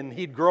raise him, and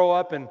he'd grow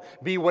up and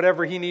be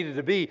whatever he needed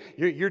to be,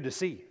 you're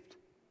deceived.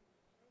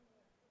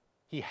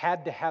 He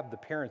had to have the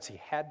parents, he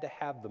had to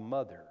have the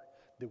mother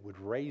that would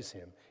raise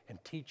him and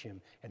teach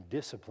him and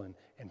discipline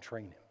and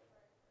train him.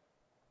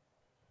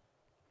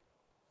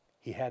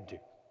 He had to.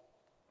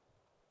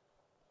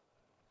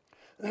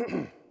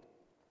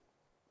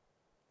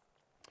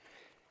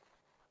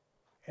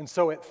 And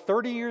so at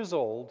 30 years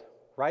old,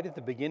 right at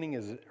the beginning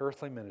of his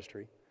earthly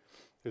ministry,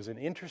 there's an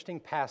interesting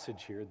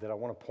passage here that I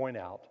want to point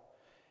out.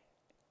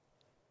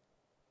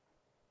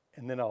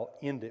 And then I'll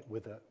end it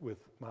with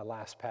my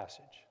last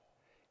passage.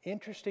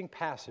 Interesting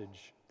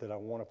passage that I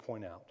want to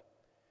point out.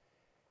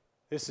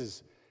 This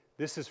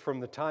is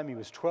from the time he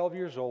was 12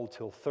 years old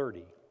till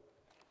 30.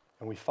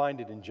 And we find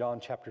it in John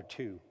chapter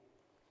 2.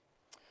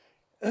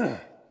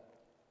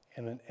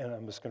 And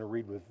I'm just going to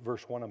read with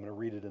verse 1. I'm going to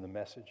read it in the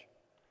Message.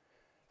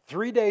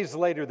 3 days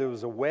later, there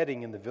was a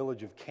wedding in the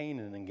village of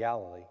Canaan in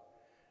Galilee.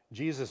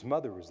 Jesus'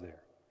 mother was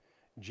there.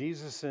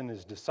 Jesus and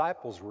his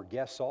disciples were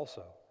guests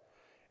also.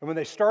 And when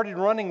they started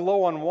running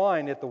low on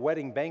wine at the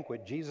wedding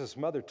banquet, Jesus'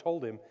 mother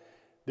told him,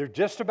 "They're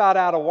just about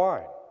out of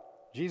wine."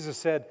 Jesus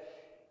said,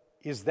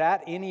 "Is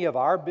that any of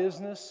our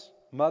business,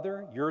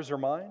 mother, yours or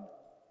mine?"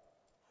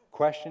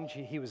 Question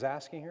he was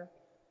asking her.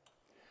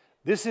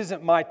 "This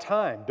isn't my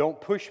time.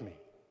 Don't push me."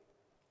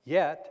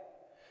 Yet,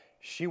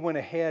 she went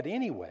ahead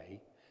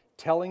anyway,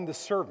 telling the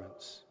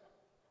servants.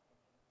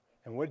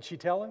 And what did she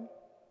tell him?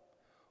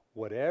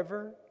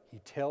 Whatever he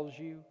tells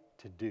you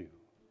to do,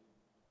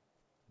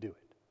 do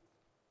it.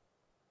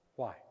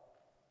 Why?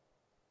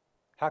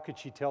 How could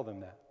she tell them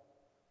that?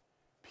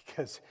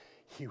 Because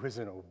he was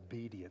an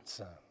obedient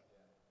son.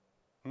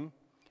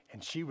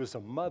 And she was a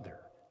mother.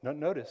 No,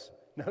 notice.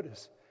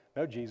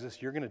 No,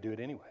 Jesus, you're going to do it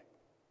anyway.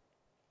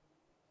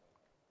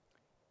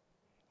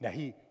 Now,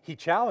 he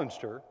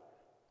challenged her,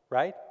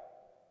 right?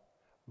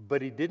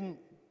 But he didn't.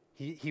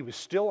 He was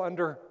still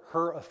under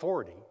her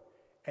authority,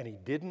 and he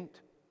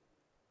didn't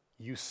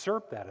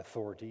usurp that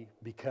authority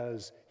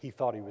because he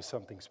thought he was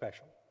something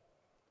special.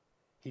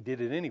 He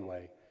did it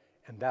anyway,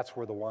 and that's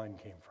where the wine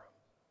came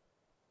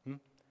from.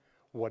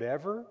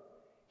 Whatever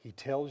he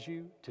tells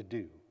you to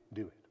do,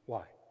 do it.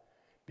 Why?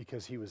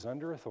 Because he was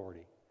under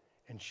authority,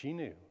 and she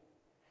knew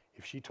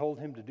if she told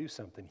him to do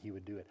something, he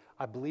would do it.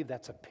 I believe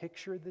that's a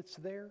picture that's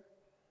there,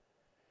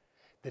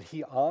 that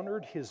he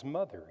honored his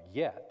mother,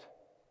 yet,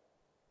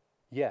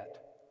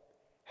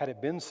 had it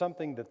been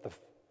something that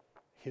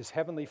his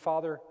heavenly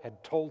Father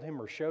had told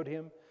him or showed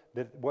him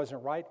that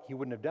wasn't right, he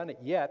wouldn't have done it.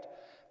 Yet,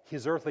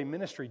 his earthly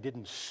ministry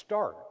didn't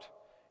start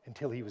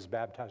until he was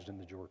baptized in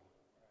the Jordan.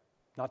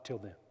 Not till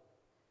then.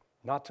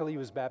 Not till he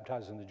was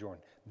baptized in the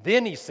Jordan.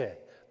 Then he said,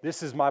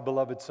 "This is my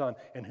beloved Son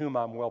in whom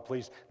I'm well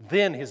pleased."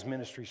 Then his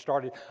ministry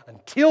started.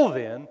 Until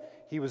then,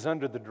 he was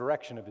under the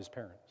direction of his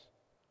parents.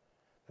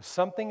 There's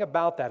something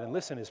about that. And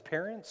listen, his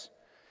parents,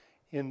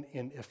 in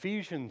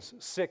Ephesians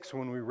 6,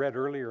 when we read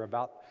earlier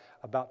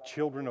about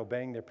children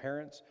obeying their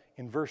parents,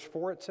 in verse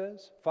 4 it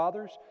says,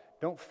 "Fathers,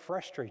 don't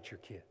frustrate your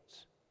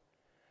kids.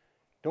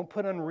 Don't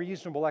put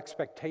unreasonable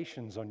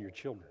expectations on your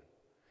children.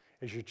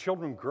 As your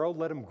children grow,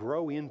 let them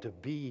grow into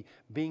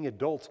being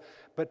adults."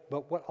 But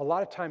what a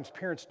lot of times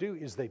parents do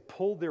is they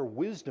pull their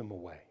wisdom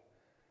away.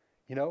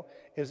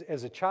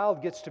 As a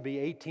child gets to be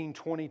 18,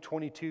 20,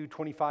 22,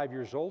 25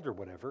 years old or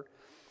whatever,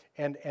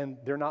 and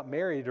they're not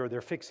married or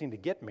they're fixing to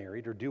get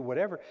married or do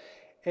whatever,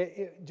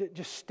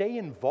 just stay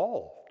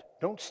involved.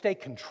 Don't stay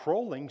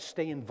controlling,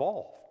 stay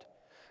involved.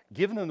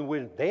 Give them the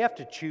wisdom. They have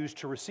to choose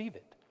to receive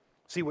it.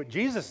 See what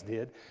Jesus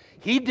did?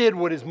 He did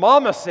what his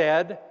mama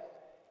said,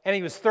 and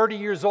he was 30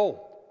 years old.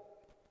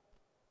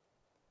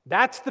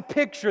 That's the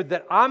picture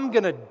that I'm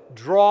going to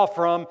draw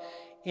from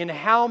in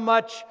how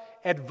much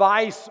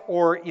advice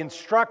or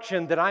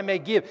instruction that I may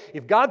give.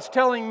 If God's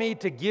telling me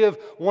to give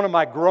one of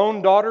my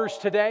grown daughters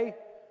today,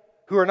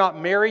 who are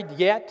not married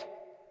yet,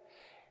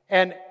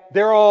 and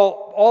they're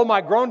all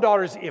my grown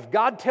daughters, if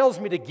God tells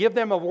me to give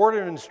them a word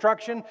of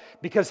instruction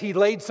because He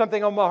laid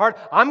something on my heart,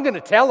 I'm going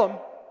to tell them,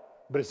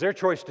 but it's their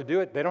choice to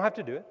do it. They don't have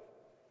to do it.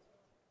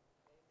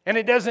 And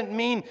it doesn't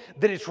mean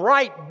that it's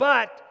right,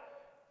 but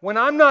when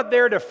I'm not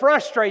there to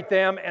frustrate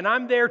them and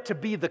I'm there to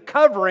be the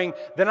covering,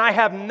 then I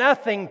have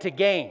nothing to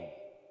gain.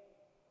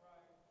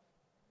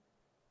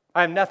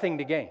 I have nothing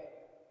to gain.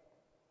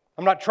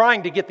 I'm not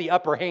trying to get the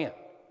upper hand.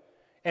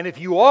 And if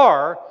you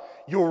are,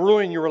 you'll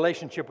ruin your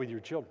relationship with your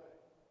children.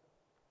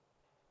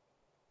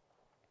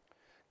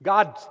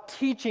 God's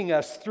teaching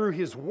us through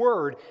His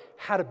Word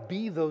how to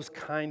be those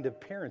kind of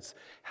parents,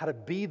 how to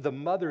be the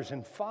mothers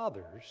and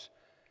fathers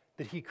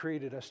that He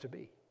created us to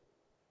be.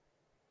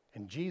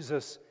 And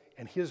Jesus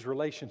and His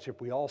relationship,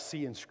 we all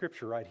see in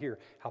Scripture right here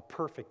how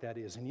perfect that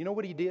is. And you know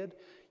what He did?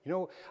 You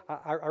know,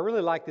 I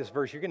really like this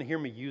verse. You're going to hear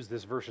me use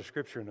this verse of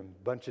Scripture in a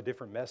bunch of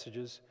different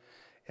messages.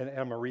 And I'm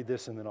going to read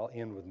this and then I'll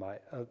end with my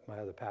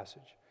other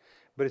passage.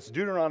 But it's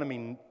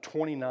Deuteronomy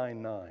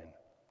 29:9.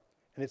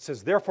 And it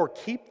says, "Therefore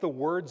keep the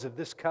words of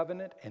this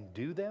covenant and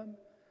do them,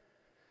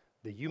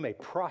 that you may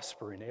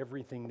prosper in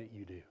everything that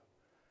you do."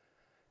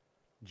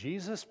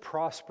 Jesus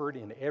prospered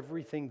in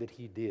everything that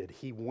He did.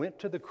 He went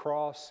to the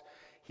cross.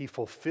 He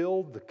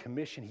fulfilled the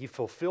commission. He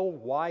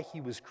fulfilled why He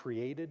was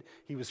created.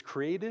 He was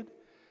created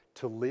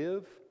to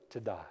live, to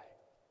die.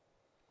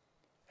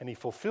 And He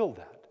fulfilled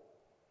that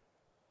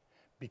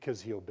because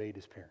He obeyed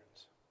His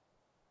parents.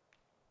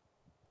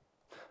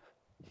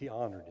 He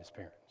honored His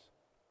parents.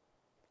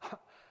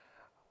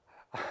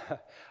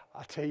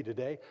 I'll tell you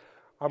today,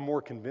 I'm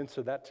more convinced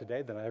of that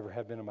today than I ever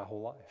have been in my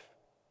whole life.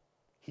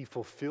 He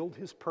fulfilled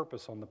His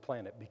purpose on the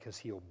planet because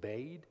He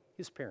obeyed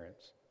His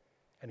parents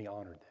and He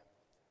honored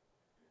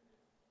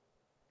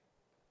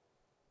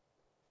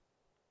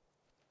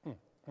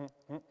them.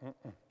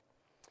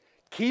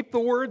 Keep the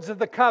words of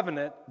the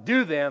covenant,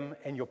 do them,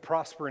 and you'll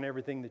prosper in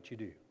everything that you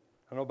do.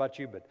 I don't know about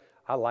you, but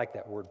I like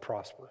that word,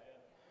 prosper.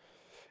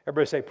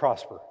 Everybody say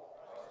prosper.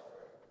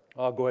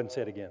 I'll go ahead and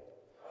say it again.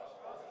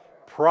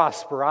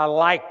 Prosper. I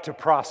like to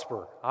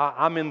prosper.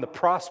 I'm in the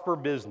prosper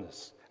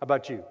business. How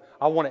about you?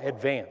 I want to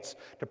advance.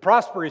 To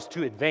prosper is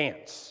to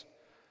advance.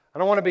 I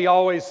don't want to be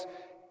always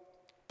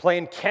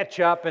playing catch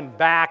up and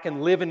back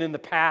and living in the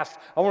past.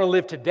 I want to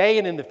live today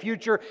and in the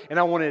future, and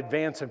I want to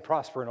advance and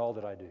prosper in all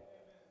that I do.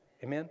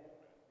 Amen?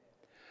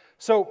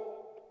 So,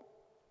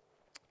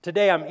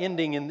 today I'm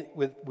ending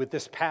with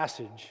this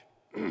passage,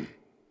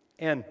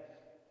 and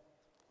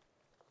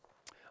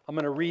I'm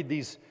going to read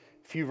these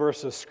few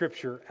verses of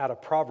Scripture out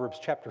of Proverbs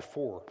chapter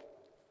 4.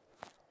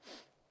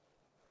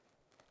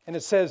 And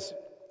it says,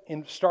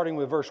 starting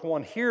with verse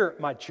 1, "Hear,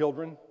 my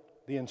children,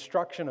 the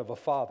instruction of a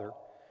father,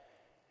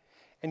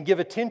 and give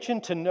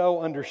attention to know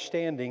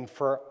understanding,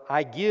 for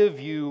I give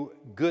you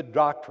good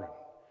doctrine.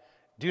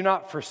 Do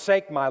not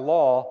forsake my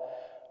law.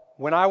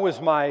 When I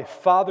was my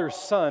father's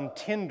son,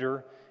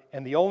 tender,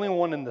 and the only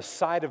one in the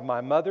sight of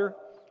my mother,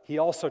 he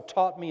also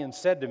taught me and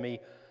said to me,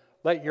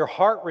 let your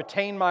heart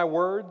retain my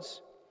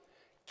words,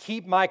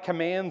 keep my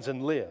commands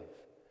and live.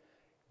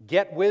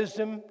 Get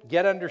wisdom,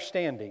 get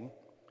understanding.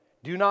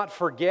 Do not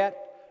forget,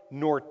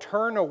 nor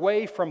turn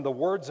away from the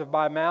words of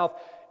my mouth.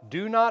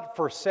 Do not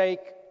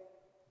forsake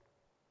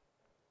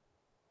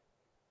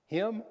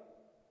him,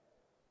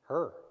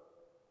 her,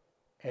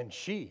 and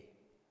she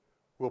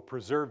will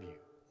preserve you.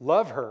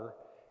 Love her,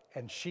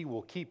 and she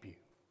will keep you."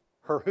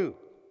 Her who?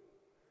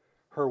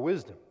 Her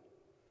wisdom.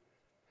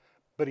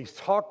 But he's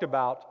talked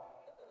about,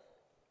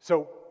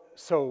 so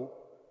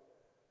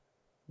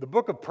the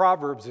book of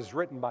Proverbs is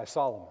written by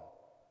Solomon,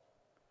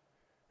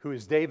 who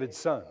is David's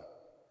son.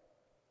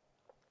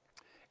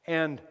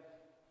 And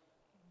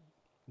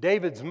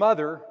David's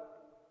mother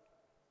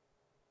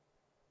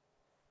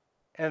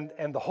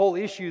and the whole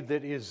issue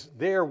that is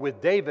there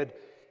with David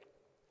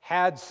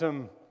had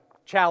some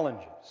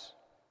challenges.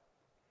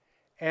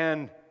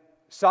 And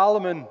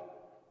Solomon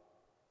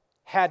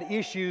had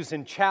issues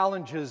and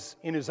challenges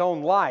in his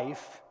own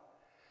life,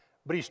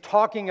 but he's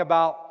talking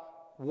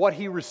about what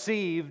he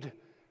received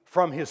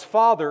from his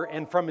father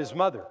and from his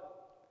mother.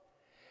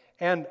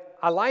 And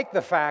I like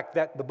the fact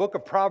that the book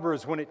of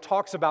Proverbs, when it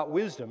talks about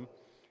wisdom,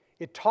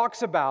 it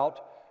talks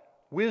about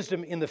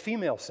wisdom in the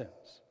female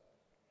sense.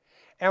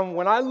 And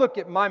when I look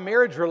at my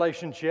marriage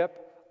relationship,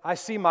 I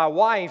see my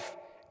wife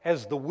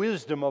as the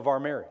wisdom of our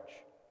marriage.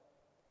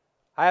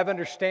 I have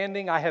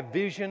understanding, I have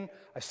vision,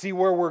 I see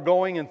where we're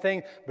going and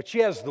things, but she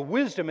has the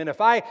wisdom, and if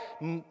I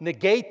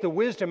negate the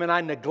wisdom and I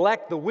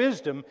neglect the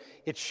wisdom,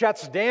 it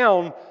shuts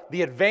down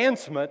the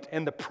advancement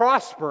and the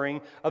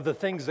prospering of the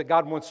things that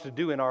God wants to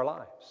do in our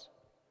lives.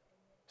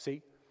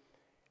 See?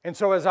 And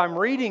so as I'm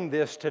reading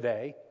this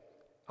today,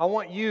 I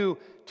want you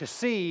to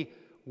see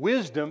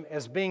wisdom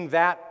as being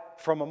that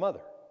from a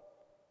mother.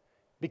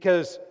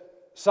 Because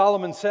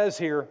Solomon says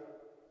here,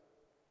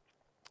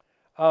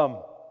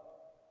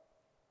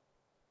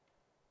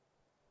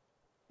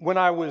 when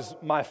I was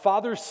my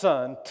father's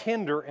son,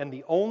 tender and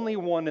the only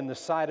one in the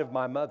sight of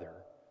my mother,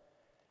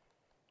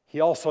 he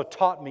also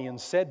taught me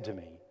and said to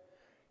me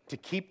to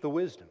keep the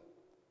wisdom,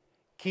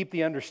 keep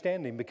the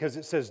understanding, because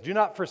it says, do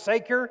not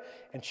forsake her,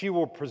 and she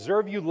will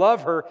preserve you.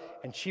 Love her,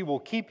 and she will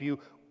keep you.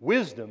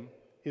 Wisdom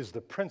is the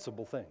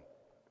principal thing.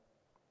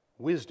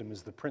 Wisdom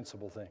is the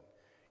principal thing.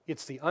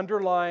 It's the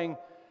underlying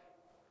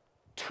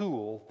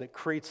tool that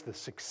creates the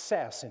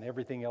success in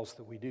everything else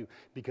that we do,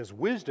 because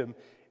wisdom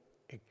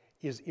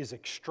is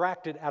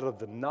extracted out of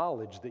the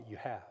knowledge that you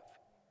have.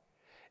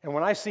 And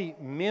when I see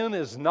men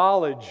as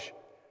knowledge,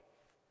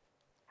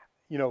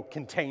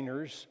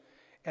 containers,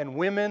 and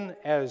women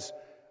as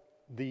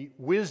the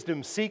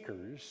wisdom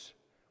seekers,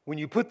 when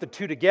you put the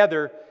two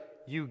together,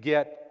 you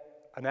get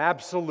an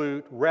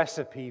absolute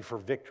recipe for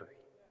victory.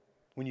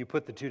 When you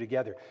put the two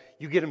together,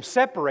 you get them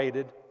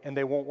separated and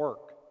they won't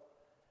work.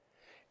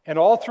 And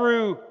all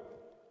through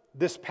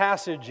this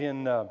passage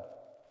in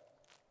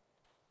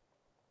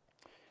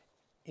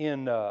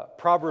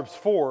Proverbs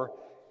 4,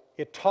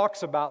 it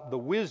talks about the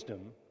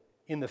wisdom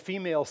in the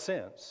female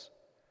sense,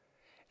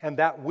 and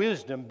that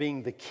wisdom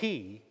being the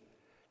key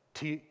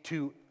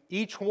to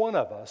each one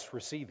of us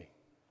receiving.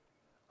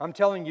 I'm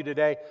telling you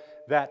today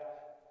that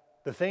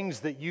the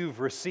things that you've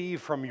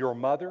received from your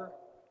mother,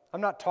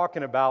 I'm not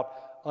talking about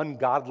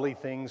ungodly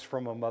things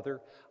from a mother.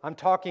 I'm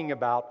talking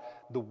about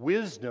the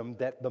wisdom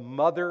that the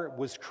mother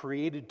was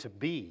created to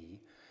be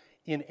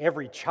in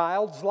every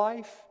child's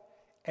life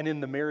and in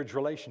the marriage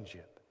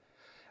relationship.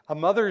 A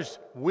mother's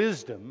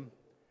wisdom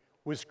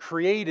was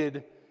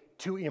created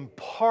to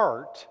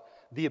impart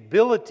the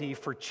ability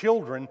for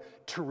children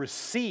to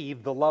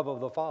receive the love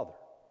of the Father.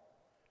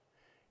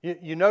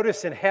 You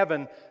notice in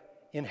heaven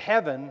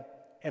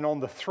and on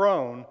the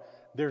throne,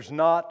 there's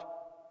not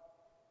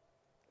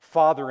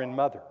father and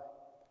mother.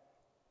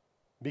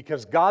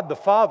 Because God the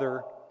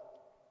Father,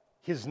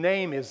 His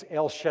name is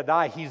El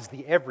Shaddai. He's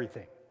the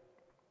everything.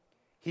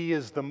 He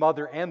is the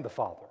mother and the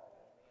father.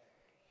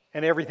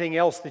 And everything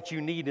else that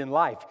you need in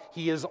life.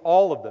 He is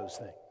all of those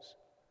things.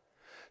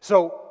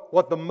 So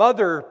what the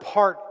mother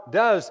part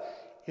does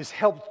is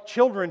help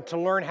children to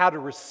learn how to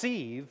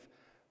receive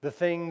the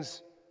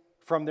things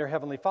from their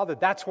Heavenly Father.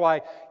 That's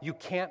why you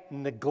can't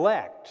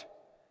neglect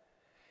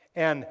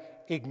and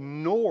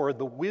ignore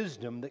the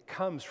wisdom that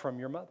comes from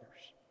your mothers.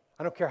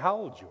 I don't care how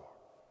old you are.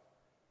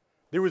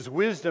 There was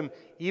wisdom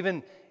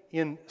even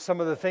in some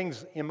of the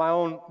things in my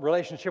own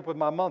relationship with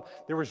my mom.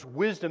 There was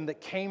wisdom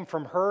that came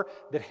from her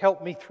that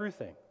helped me through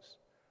things.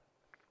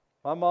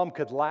 My mom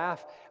could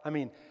laugh. I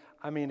mean,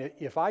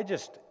 if I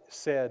just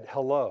said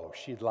hello,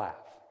 she'd laugh.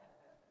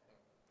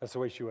 That's the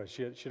way she was.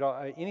 She'd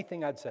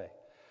anything I'd say.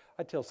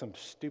 I'd tell some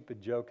stupid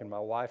joke, and my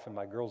wife and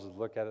my girls would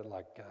look at it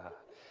like,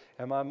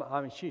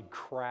 and she'd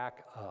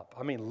crack up.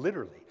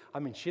 Literally.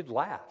 She'd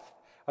laugh.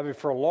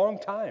 For a long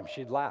time,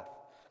 she'd laugh.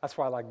 That's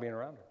why I like being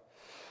around her,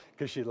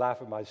 because she'd laugh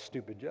at my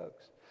stupid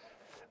jokes.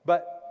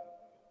 But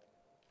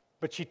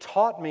she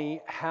taught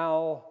me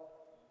how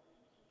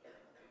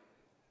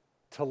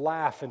to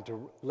laugh and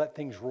to let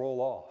things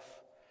roll off.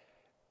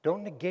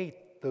 Don't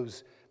negate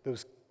those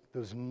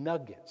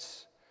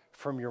nuggets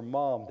from your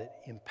mom that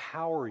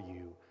empower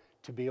you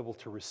to be able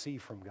to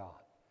receive from God.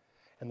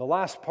 And the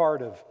last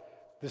part of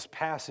this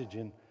passage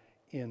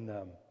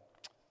in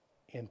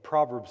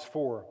Proverbs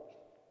 4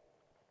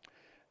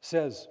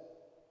 says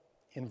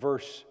in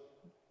verse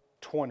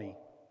 20,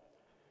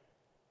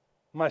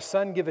 my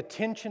son, give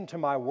attention to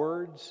my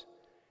words,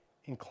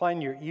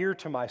 incline your ear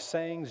to my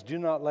sayings, do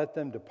not let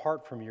them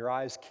depart from your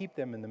eyes, keep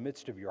them in the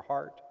midst of your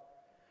heart.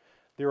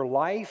 They are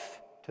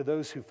life to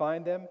those who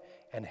find them,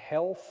 and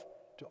health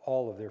to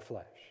all of their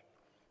flesh.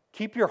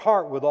 Keep your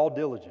heart with all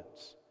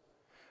diligence,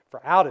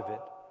 for out of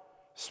it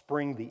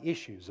spring the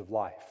issues of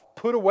life.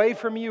 Put away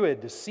from you a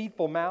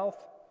deceitful mouth,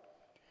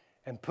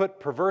 and put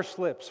perverse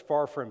lips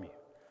far from you.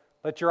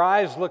 Let your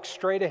eyes look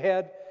straight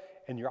ahead,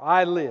 and your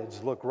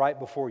eyelids look right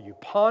before you.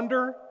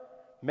 Ponder,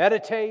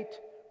 meditate,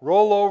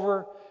 roll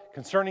over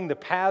concerning the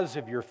paths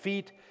of your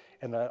feet,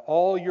 and let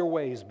all your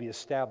ways be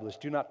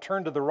established. Do not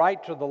turn to the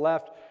right, to the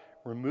left.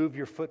 Remove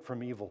your foot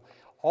from evil.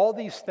 All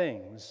these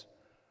things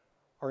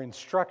are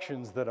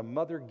instructions that a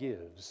mother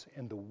gives,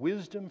 and the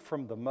wisdom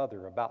from the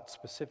mother about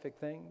specific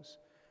things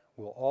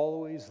will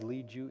always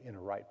lead you in a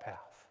right path.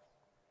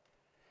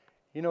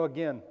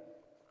 Again,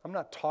 I'm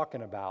not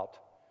talking about,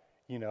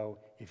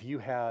 if you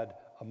had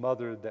a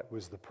mother that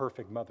was the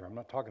perfect mother. I'm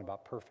not talking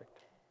about perfect.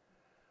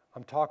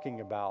 I'm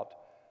talking about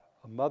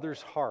a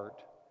mother's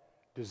heart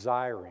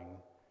desiring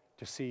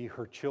to see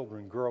her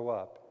children grow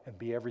up and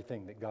be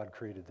everything that God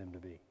created them to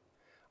be.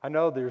 I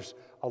know there's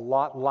a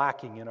lot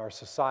lacking in our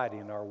society,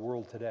 in our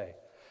world today,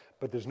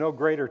 but there's no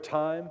greater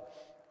time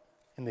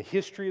in the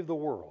history of the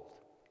world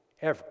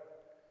ever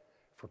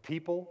for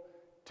people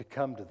to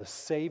come to the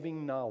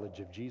saving knowledge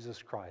of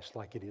Jesus Christ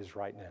like it is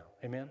right now.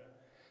 Amen?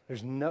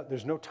 There's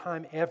no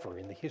time ever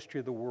in the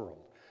history of the world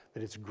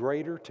that it's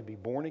greater to be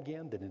born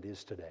again than it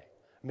is today.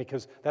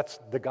 Because that's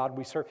the God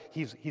we serve.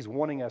 He's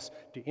wanting us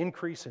to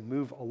increase and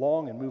move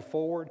along and move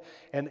forward.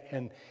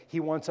 And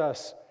He wants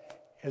us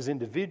as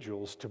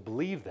individuals to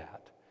believe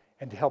that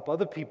and to help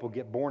other people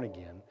get born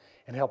again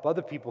and help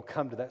other people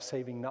come to that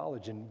saving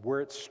knowledge. And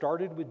where it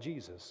started with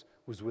Jesus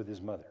was with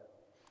His mother.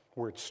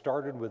 Where it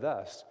started with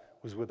us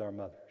was with our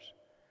mothers.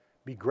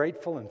 Be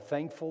grateful and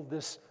thankful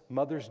this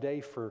Mother's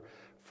Day for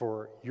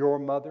your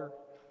mother.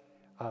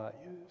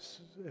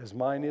 As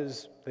mine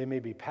is, they may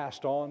be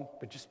passed on,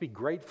 but just be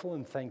grateful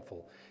and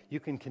thankful. I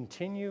can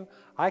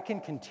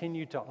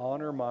continue to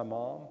honor my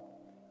mom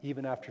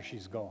even after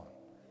she's gone,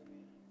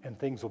 and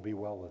things will be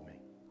well with me.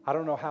 I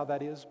don't know how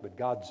that is, but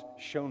God's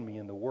shown me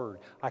in the Word.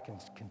 I can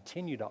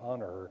continue to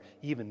honor her,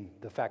 even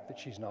the fact that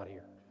she's not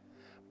here,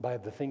 by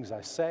the things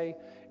I say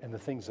and the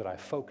things that I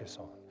focus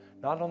on.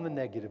 Not on the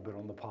negative, but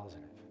on the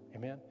positive.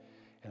 Amen?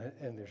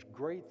 And there's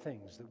great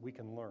things that we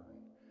can learn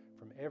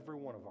from every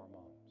one of our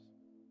moms.